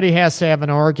finish. Everybody has to have an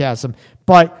orgasm.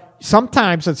 But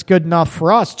sometimes it's good enough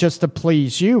for us just to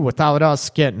please you without us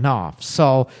getting off.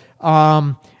 So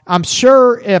I'm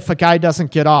sure if a guy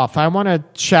doesn't get off, I want to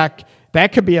check.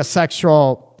 That could be a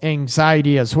sexual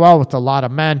anxiety as well with a lot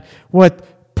of men. With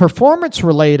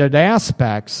performance-related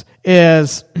aspects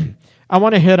is, I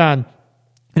want to hit on,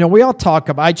 we all talk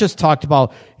about, I just talked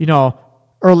about,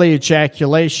 early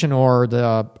ejaculation or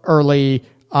the early,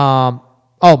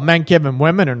 men giving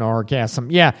women an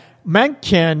orgasm. Yeah, men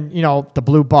can, the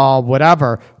blue ball,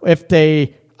 whatever, if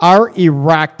they are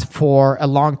erect for a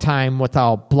long time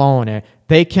without blowing it,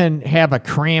 they can have a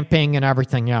cramping and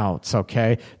everything else,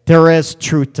 okay? There is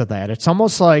truth to that. It's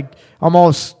almost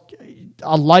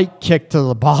a light kick to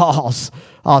the balls.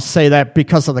 I'll say that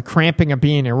because of the cramping of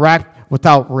being erect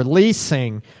without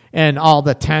releasing and all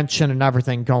the tension and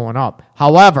everything going up.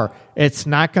 However, it's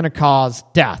not going to cause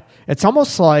death. It's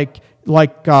almost like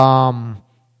like the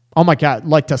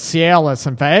Cialis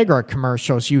and Viagra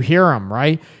commercials. You hear them,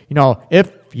 right?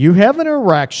 If you have an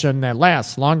erection that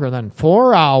lasts longer than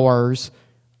 4 hours,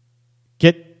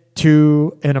 get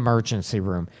to an emergency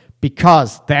room,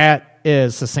 because that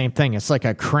is the same thing. It's like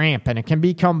a cramp, and it can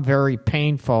become very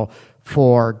painful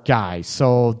for guys.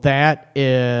 So that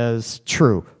is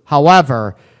true.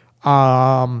 However,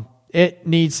 it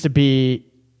needs to be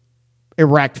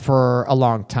erect for a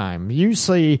long time.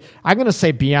 Usually, I'm going to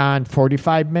say beyond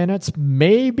 45 minutes,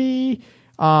 maybe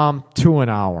to an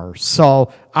hour.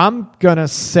 So I'm going to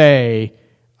say,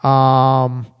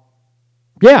 I'm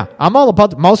all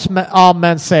about all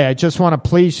men say, I just want to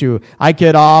please you. I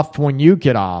get off when you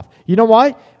get off. You know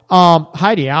what?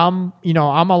 Heidi, I'm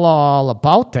all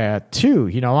about that too.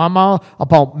 I'm all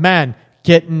about men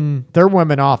getting their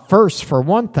women off first, for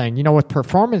one thing. With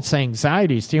performance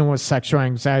anxieties, dealing with sexual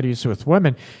anxieties with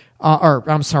women,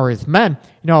 with men,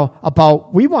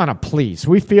 about we want to please.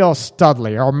 We feel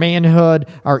studly. Our manhood,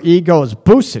 our ego is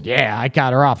boosted. Yeah, I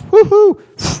got her off. Woohoo!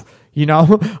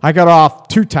 I got her off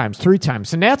 2 times, 3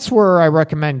 times. And that's where I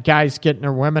recommend guys getting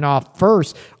their women off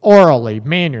first, orally,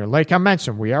 manually. Like I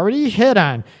mentioned, we already hit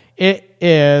on it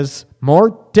is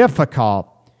more difficult.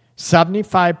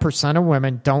 75% of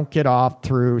women don't get off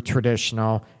through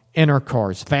traditional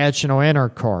intercourse, vaginal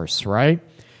intercourse, right?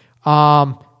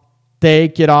 They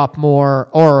get off more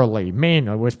orally,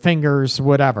 manually, with fingers,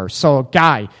 whatever. So,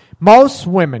 guy, most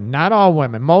women, not all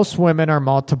women, most women are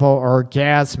multiple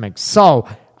orgasmic. So,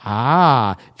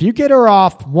 if you get her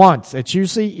off once, it's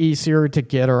usually easier to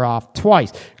get her off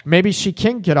twice. Maybe she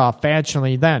can get off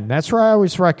vaginally then. That's where I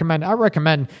always recommend. I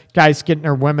recommend guys getting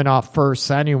their women off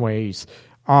first anyways.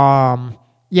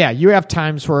 You have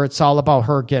times where it's all about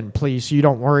her getting pleased. You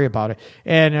don't worry about it.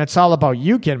 And it's all about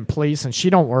you getting pleased and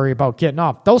she don't worry about getting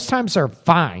off. Those times are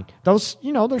fine. Those,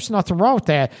 there's nothing wrong with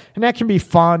that. And that can be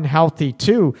fun, healthy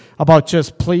too, about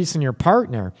just pleasing your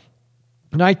partner.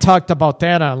 And I talked about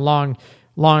that on a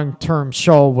long-term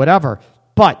show, whatever.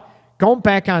 But going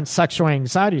back on sexual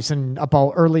anxieties and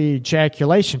about early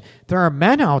ejaculation, there are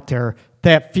men out there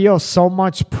that feel so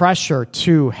much pressure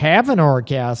to have an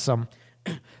orgasm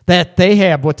that they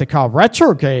have what they call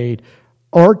retrograde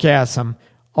orgasm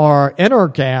or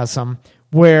anorgasm,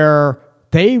 where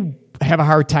they have a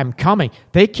hard time coming.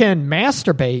 They can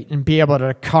masturbate and be able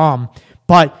to come,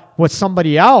 but with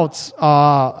somebody else,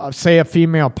 say a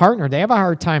female partner, they have a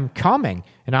hard time coming.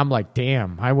 And I'm like,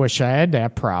 damn, I wish I had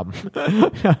that problem.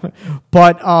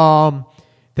 But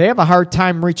they have a hard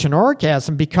time reaching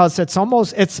orgasm because it's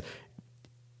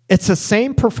the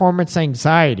same performance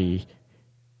anxiety,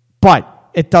 but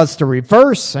it does the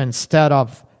reverse. Instead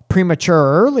of premature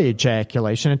or early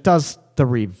ejaculation, it does the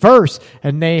reverse,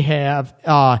 and they have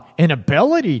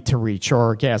inability to reach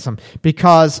orgasm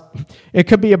because it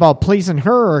could be about pleasing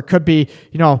her, or it could be,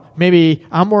 maybe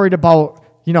I'm worried about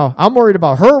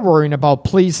her worrying about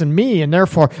pleasing me, and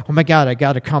therefore, oh my God, I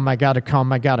gotta come,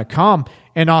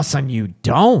 and all of a sudden you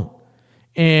don't.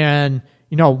 And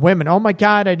women, oh my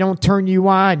God, I don't turn you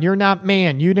on, you're not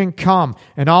man, you didn't come,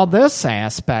 and all this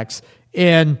aspects.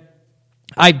 And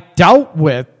I've dealt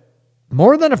with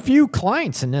more than a few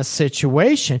clients in this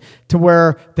situation to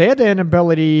where they had the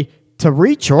inability to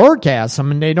reach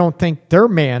orgasm and they don't think they're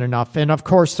man enough. And of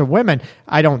course, the women,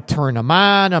 I don't turn them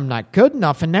on, I'm not good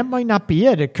enough. And that might not be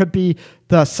it. It could be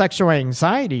the sexual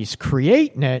anxieties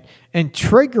creating it and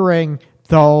triggering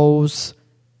those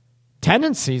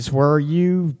tendencies where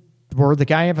the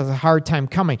guy has a hard time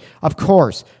coming. Of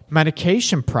course,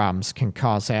 medication problems can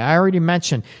cause that. I already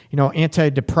mentioned,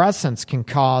 antidepressants can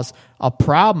cause a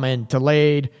problem and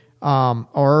delayed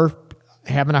or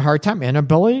having a hard time,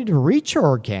 inability to reach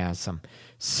orgasm.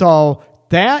 So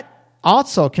that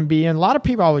also can be, and a lot of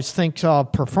people always think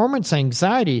of performance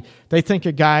anxiety. They think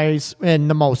of guys, and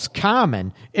the most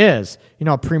common is,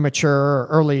 premature or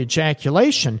early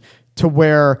ejaculation.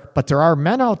 But there are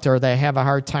men out there that have a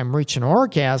hard time reaching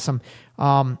orgasm.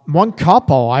 One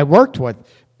couple I worked with,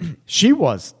 she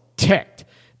was ticked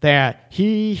that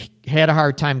he had a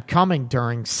hard time coming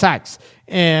during sex,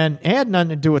 and it had nothing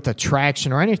to do with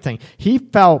attraction or anything. He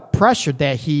felt pressured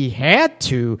that he had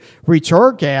to reach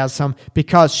orgasm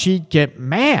because she'd get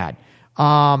mad.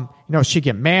 She'd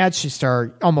get mad. She'd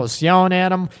start almost yelling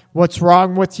at him. What's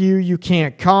wrong with you? You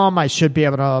can't come. I should be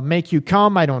able to make you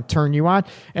come. I don't turn you on.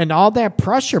 And all that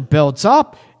pressure builds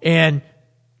up and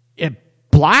it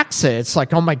blocks it. It's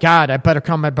like, oh my God, I better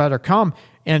come.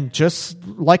 And just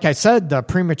like I said, the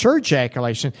premature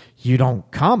ejaculation, you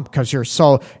don't come because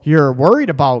you're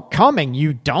worried about coming.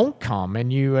 You don't come.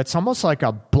 And it's almost like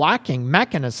a blocking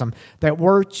mechanism that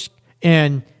works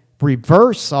in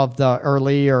reverse of the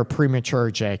early or premature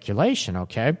ejaculation,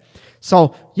 okay?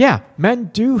 So, yeah,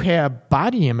 men do have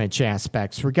body image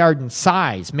aspects regarding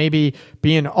size, maybe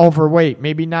being overweight,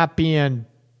 maybe not being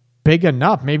big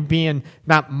enough, maybe being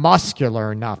not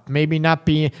muscular enough, maybe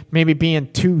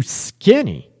being too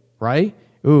skinny, right?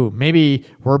 Ooh, maybe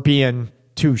we're being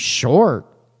too short.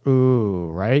 Ooh,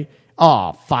 right?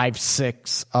 Oh,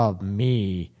 5'6" of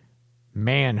me,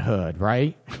 manhood,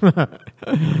 right?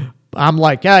 I'm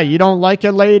like, hey, you don't like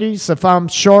it, ladies? If I'm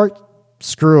short,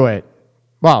 screw it.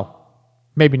 Well,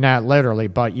 maybe not literally,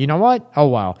 but you know what? Oh,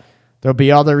 well. There'll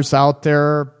be others out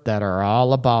there that are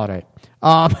all about it.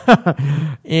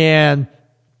 And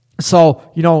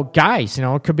so, guys,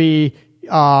 it could be,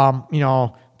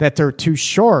 that they're too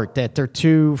short, that they're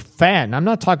too fat. And I'm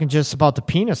not talking just about the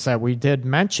penis that we did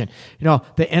mention.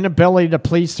 The inability to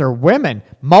please their women.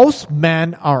 Most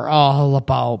men are all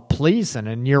about pleasing,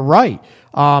 and you're right.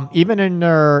 Even in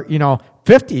their,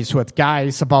 50s with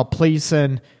guys about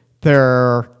pleasing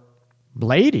their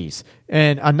ladies.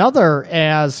 And another,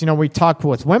 as we talk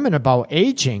with women about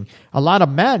aging, a lot of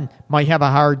men might have a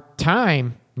hard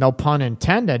time, no pun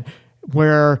intended,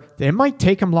 where it might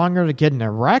take them longer to get an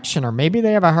erection, or maybe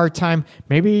they have a hard time,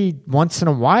 maybe once in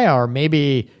a while, or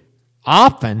maybe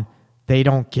often they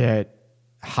don't get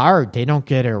hard, they don't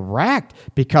get erect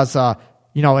because it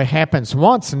happens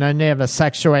once, and then they have a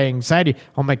sexual anxiety.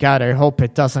 Oh my God, I hope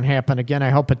it doesn't happen again. I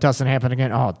hope it doesn't happen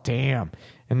again. Oh, damn.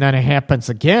 And then it happens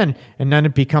again, and then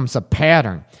it becomes a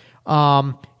pattern.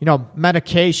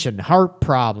 Medication, heart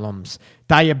problems,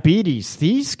 diabetes,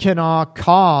 these can all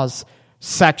cause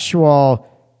sexual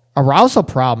arousal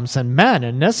problems in men,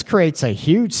 and this creates a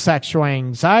huge sexual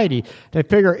anxiety. They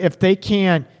figure if they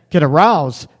can't get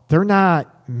aroused, they're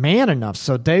not man enough,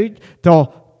 so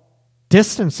they'll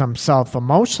distance themselves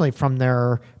emotionally from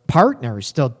their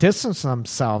partners. They'll distance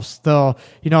themselves. They'll,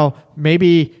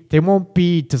 maybe they won't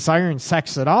be desiring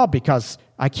sex at all because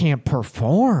I can't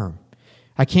perform.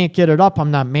 I can't get it up. I'm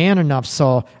not man enough,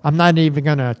 so I'm not even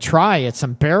going to try. It's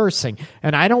embarrassing,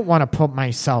 and I don't want to put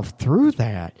myself through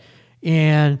that.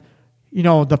 And,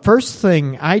 the first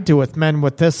thing I do with men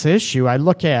with this issue, I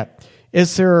look at,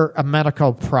 is there a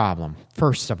medical problem,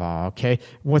 first of all, okay?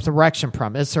 With erection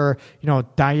problem, is there,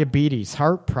 diabetes,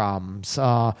 heart problems,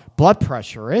 blood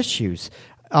pressure issues?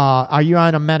 Are you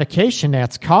on a medication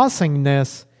that's causing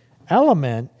this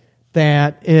element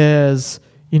that is,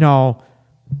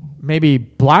 maybe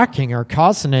blocking or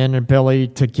causing an inability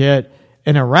to get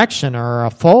an erection or a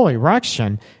full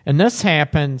erection? And this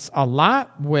happens a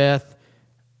lot with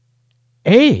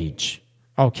age,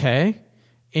 okay?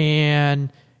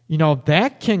 And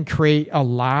that can create a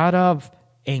lot of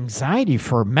anxiety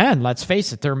for men. Let's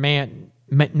face it, they're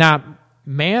not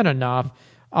man enough.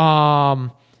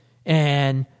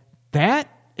 And that,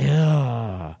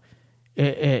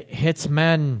 it hits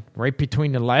men right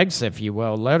between the legs, if you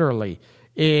will, literally.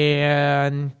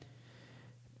 And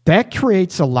that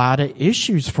creates a lot of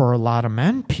issues for a lot of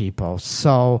men people.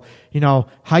 So,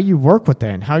 how you work with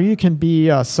that and how you can be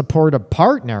a supportive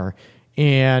partner.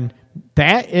 And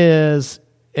that is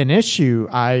an issue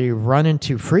I run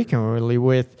into frequently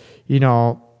with,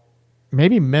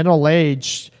 maybe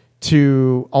middle-aged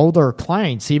to older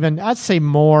clients, even I'd say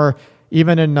more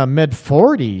even in the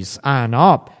mid-40s on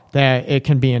up, that it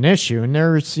can be an issue. And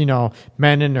there's,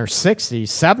 men in their 60s,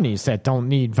 70s that don't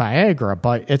need Viagra,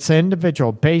 but it's an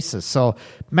individual basis. So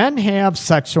men have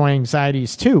sexual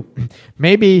anxieties too.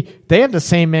 Maybe they have the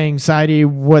same anxiety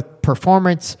with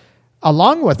performance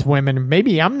along with women.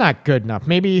 Maybe I'm not good enough.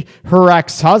 Maybe her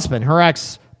ex-husband, her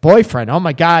ex-boyfriend, oh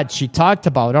my God, she talked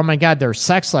about, oh my God, their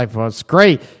sex life was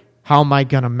great. How am I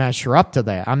going to measure up to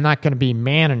that? I'm not going to be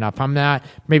man enough. I'm not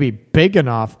maybe big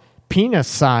enough, penis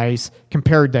size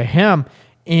compared to him.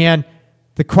 And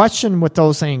the question with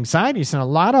those anxieties, and a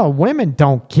lot of women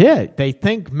don't get, they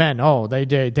think men,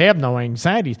 they have no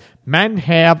anxieties. Men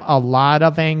have a lot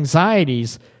of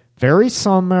anxieties, very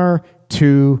similar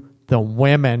to the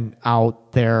women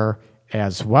out there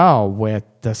as well with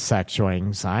the sexual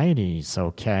anxieties,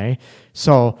 okay?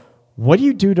 So what do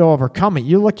you do to overcome it?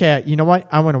 You look at,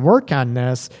 I want to work on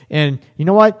this, and you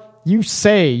know what? You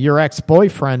say your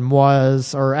ex-boyfriend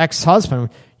was, or ex-husband,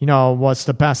 was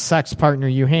the best sex partner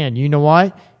you had. You know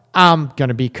what? I'm going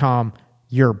to become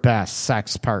your best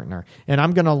sex partner, and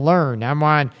I'm going to learn. I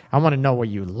want to know what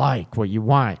you like, what you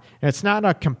want. And it's not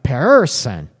a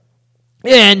comparison,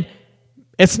 and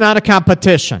it's not a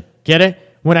competition. Get it?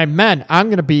 When I meant I'm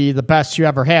going to be the best you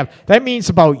ever have, that means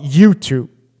about you two.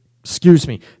 Excuse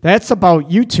me. That's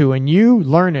about you two and you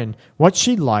learning what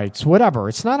she likes, whatever.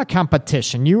 It's not a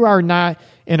competition. You are not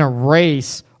in a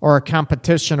race or a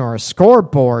competition or a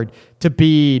scoreboard to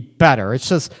be better. It's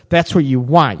just that's what you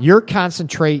want. You're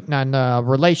concentrating on the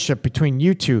relationship between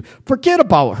you two. Forget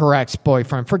about her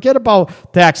ex-boyfriend. Forget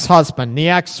about the ex-husband, the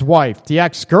ex-wife, the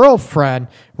ex-girlfriend,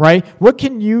 right? What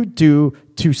can you do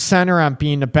to center on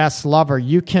being the best lover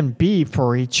you can be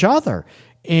for each other?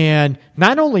 And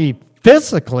not only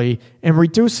physically and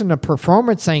reducing the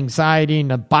performance anxiety and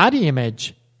the body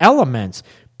image elements,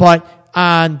 but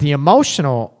on the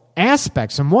emotional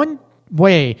aspects. And one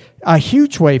way, a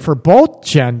huge way for both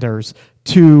genders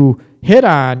to hit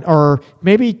on or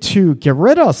maybe to get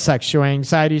rid of sexual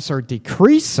anxieties or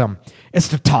decrease them is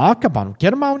to talk about them. Get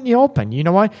them out in the open. You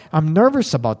know what? I'm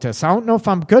nervous about this. I don't know if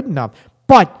I'm good enough.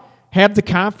 But have the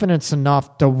confidence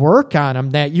enough to work on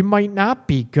them, that you might not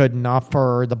be good enough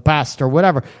or the best or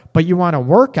whatever, but you want to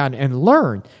work on and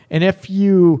learn. And if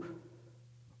you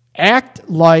act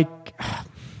like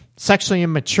sexually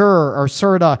immature or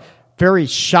sort of very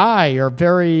shy or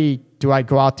very, do I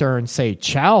go out there and say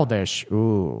childish?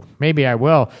 Ooh, maybe I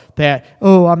will. That,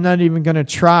 oh, I'm not even going to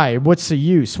try. What's the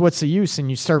use? What's the use? And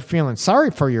you start feeling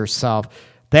sorry for yourself.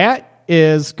 That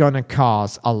is going to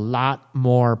cause a lot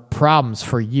more problems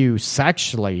for you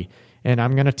sexually. And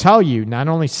I'm going to tell you, not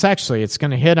only sexually, it's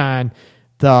going to hit on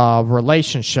the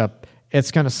relationship.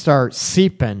 It's going to start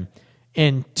seeping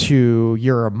into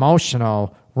your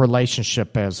emotional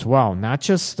relationship as well, not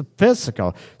just the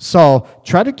physical. So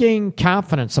try to gain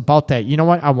confidence about that. You know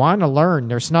what? I want to learn.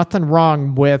 There's nothing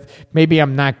wrong with, maybe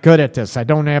I'm not good at this. I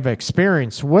don't have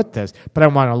experience with this, but I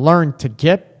want to learn to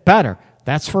get better.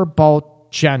 That's for both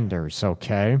genders,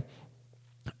 okay?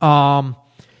 So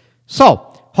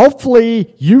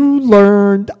hopefully you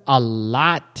learned a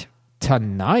lot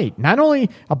tonight, not only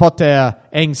about the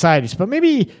anxieties, but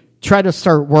maybe try to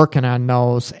start working on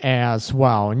those as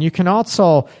well. And you can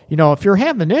also, if you're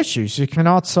having issues, you can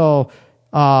also,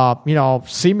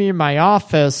 see me in my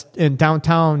office in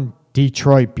downtown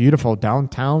Detroit, beautiful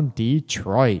downtown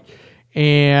Detroit.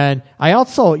 And I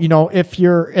also, if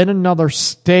you're in another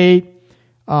state,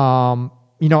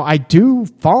 I do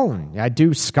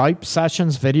Skype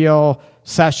sessions, video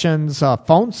sessions,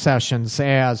 phone sessions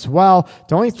as well.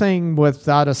 The only thing with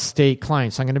out-of-state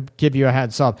clients, I'm going to give you a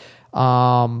heads up,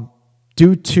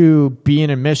 due to being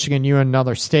in Michigan, you in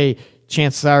another state,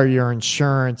 chances are your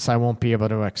insurance, I won't be able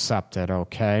to accept it,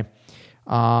 okay?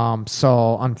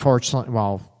 So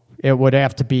unfortunately, it would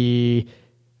have to be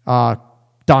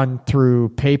done through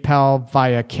PayPal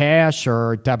via cash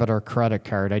or debit or credit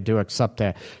card. I do accept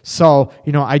that. So,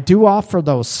 I do offer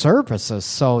those services.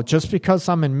 So just because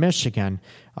I'm in Michigan,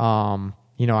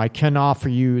 I can offer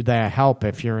you that help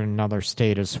if you're in another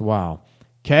state as well.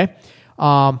 Okay?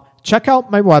 Check out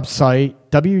my website,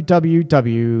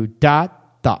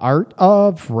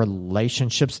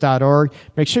 www.theartofrelationships.org.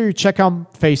 Make sure you check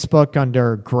out Facebook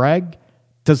under Greg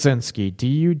Dudzinski,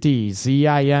 Dudzinski.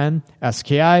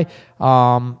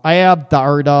 I have The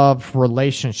Art of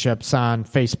Relationships on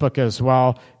Facebook as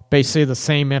well. Basically, the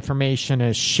same information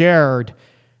is shared.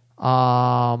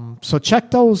 So check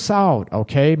those out,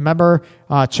 okay? Remember,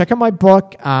 check out my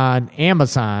book on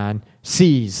Amazon,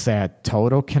 Seize That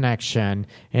Total Connection.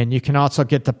 And you can also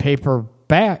get the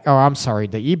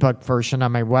the ebook version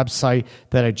on my website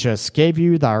that I just gave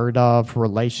you,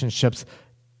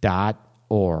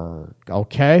 theartofrelationships.org,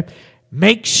 okay?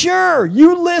 Make sure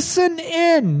you listen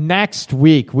in next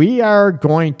week. We are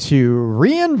going to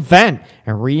reinvent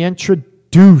and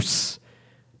reintroduce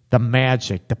the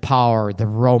magic, the power, the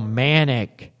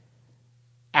romantic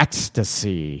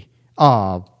ecstasy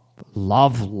of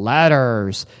love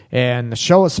letters. And the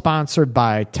show is sponsored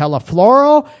by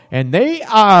Telefloral, and they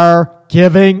are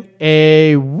giving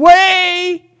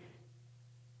away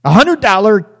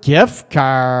 $100 gift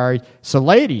card. So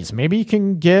ladies, maybe you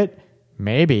can get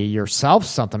yourself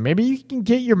something. Maybe you can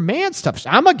get your man stuff.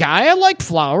 I'm a guy. I like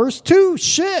flowers too.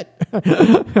 Shit.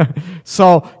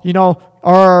 So,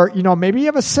 maybe you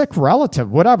have a sick relative,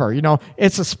 whatever.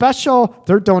 It's a special.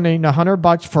 They're donating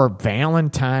 $100 for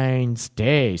Valentine's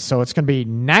Day. So it's going to be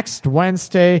next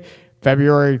Wednesday,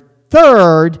 February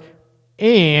 3rd.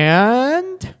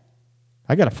 And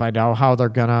I got to find out how they're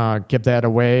going to give that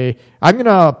away. I'm going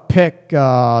to pick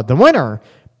the winner,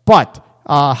 but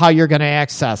how you're going to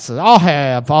access it, I'll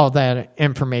have all that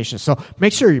information. So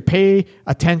make sure you pay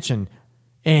attention,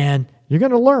 and you're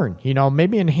going to learn,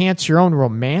 maybe enhance your own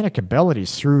romantic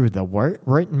abilities through the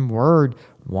written word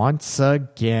once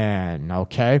again,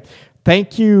 okay?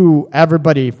 Thank you,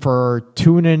 everybody, for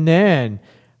tuning in.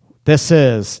 This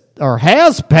is, or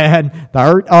has been, the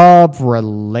Art of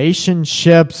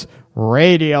Relationships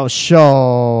radio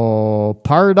show,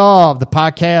 part of the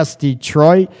Podcast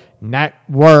Detroit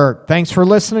Network. Thanks for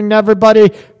listening,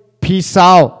 everybody. Peace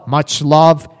out. Much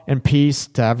love and peace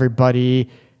to everybody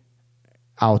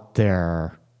out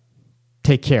there.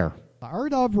 Take care. The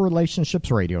Art of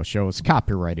Relationships radio show is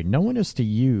copyrighted. No one is to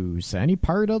use any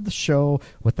part of the show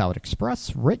without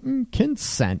express written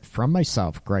consent from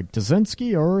myself, Greg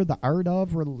Dudzinski, or The Art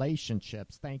of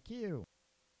Relationships. Thank you.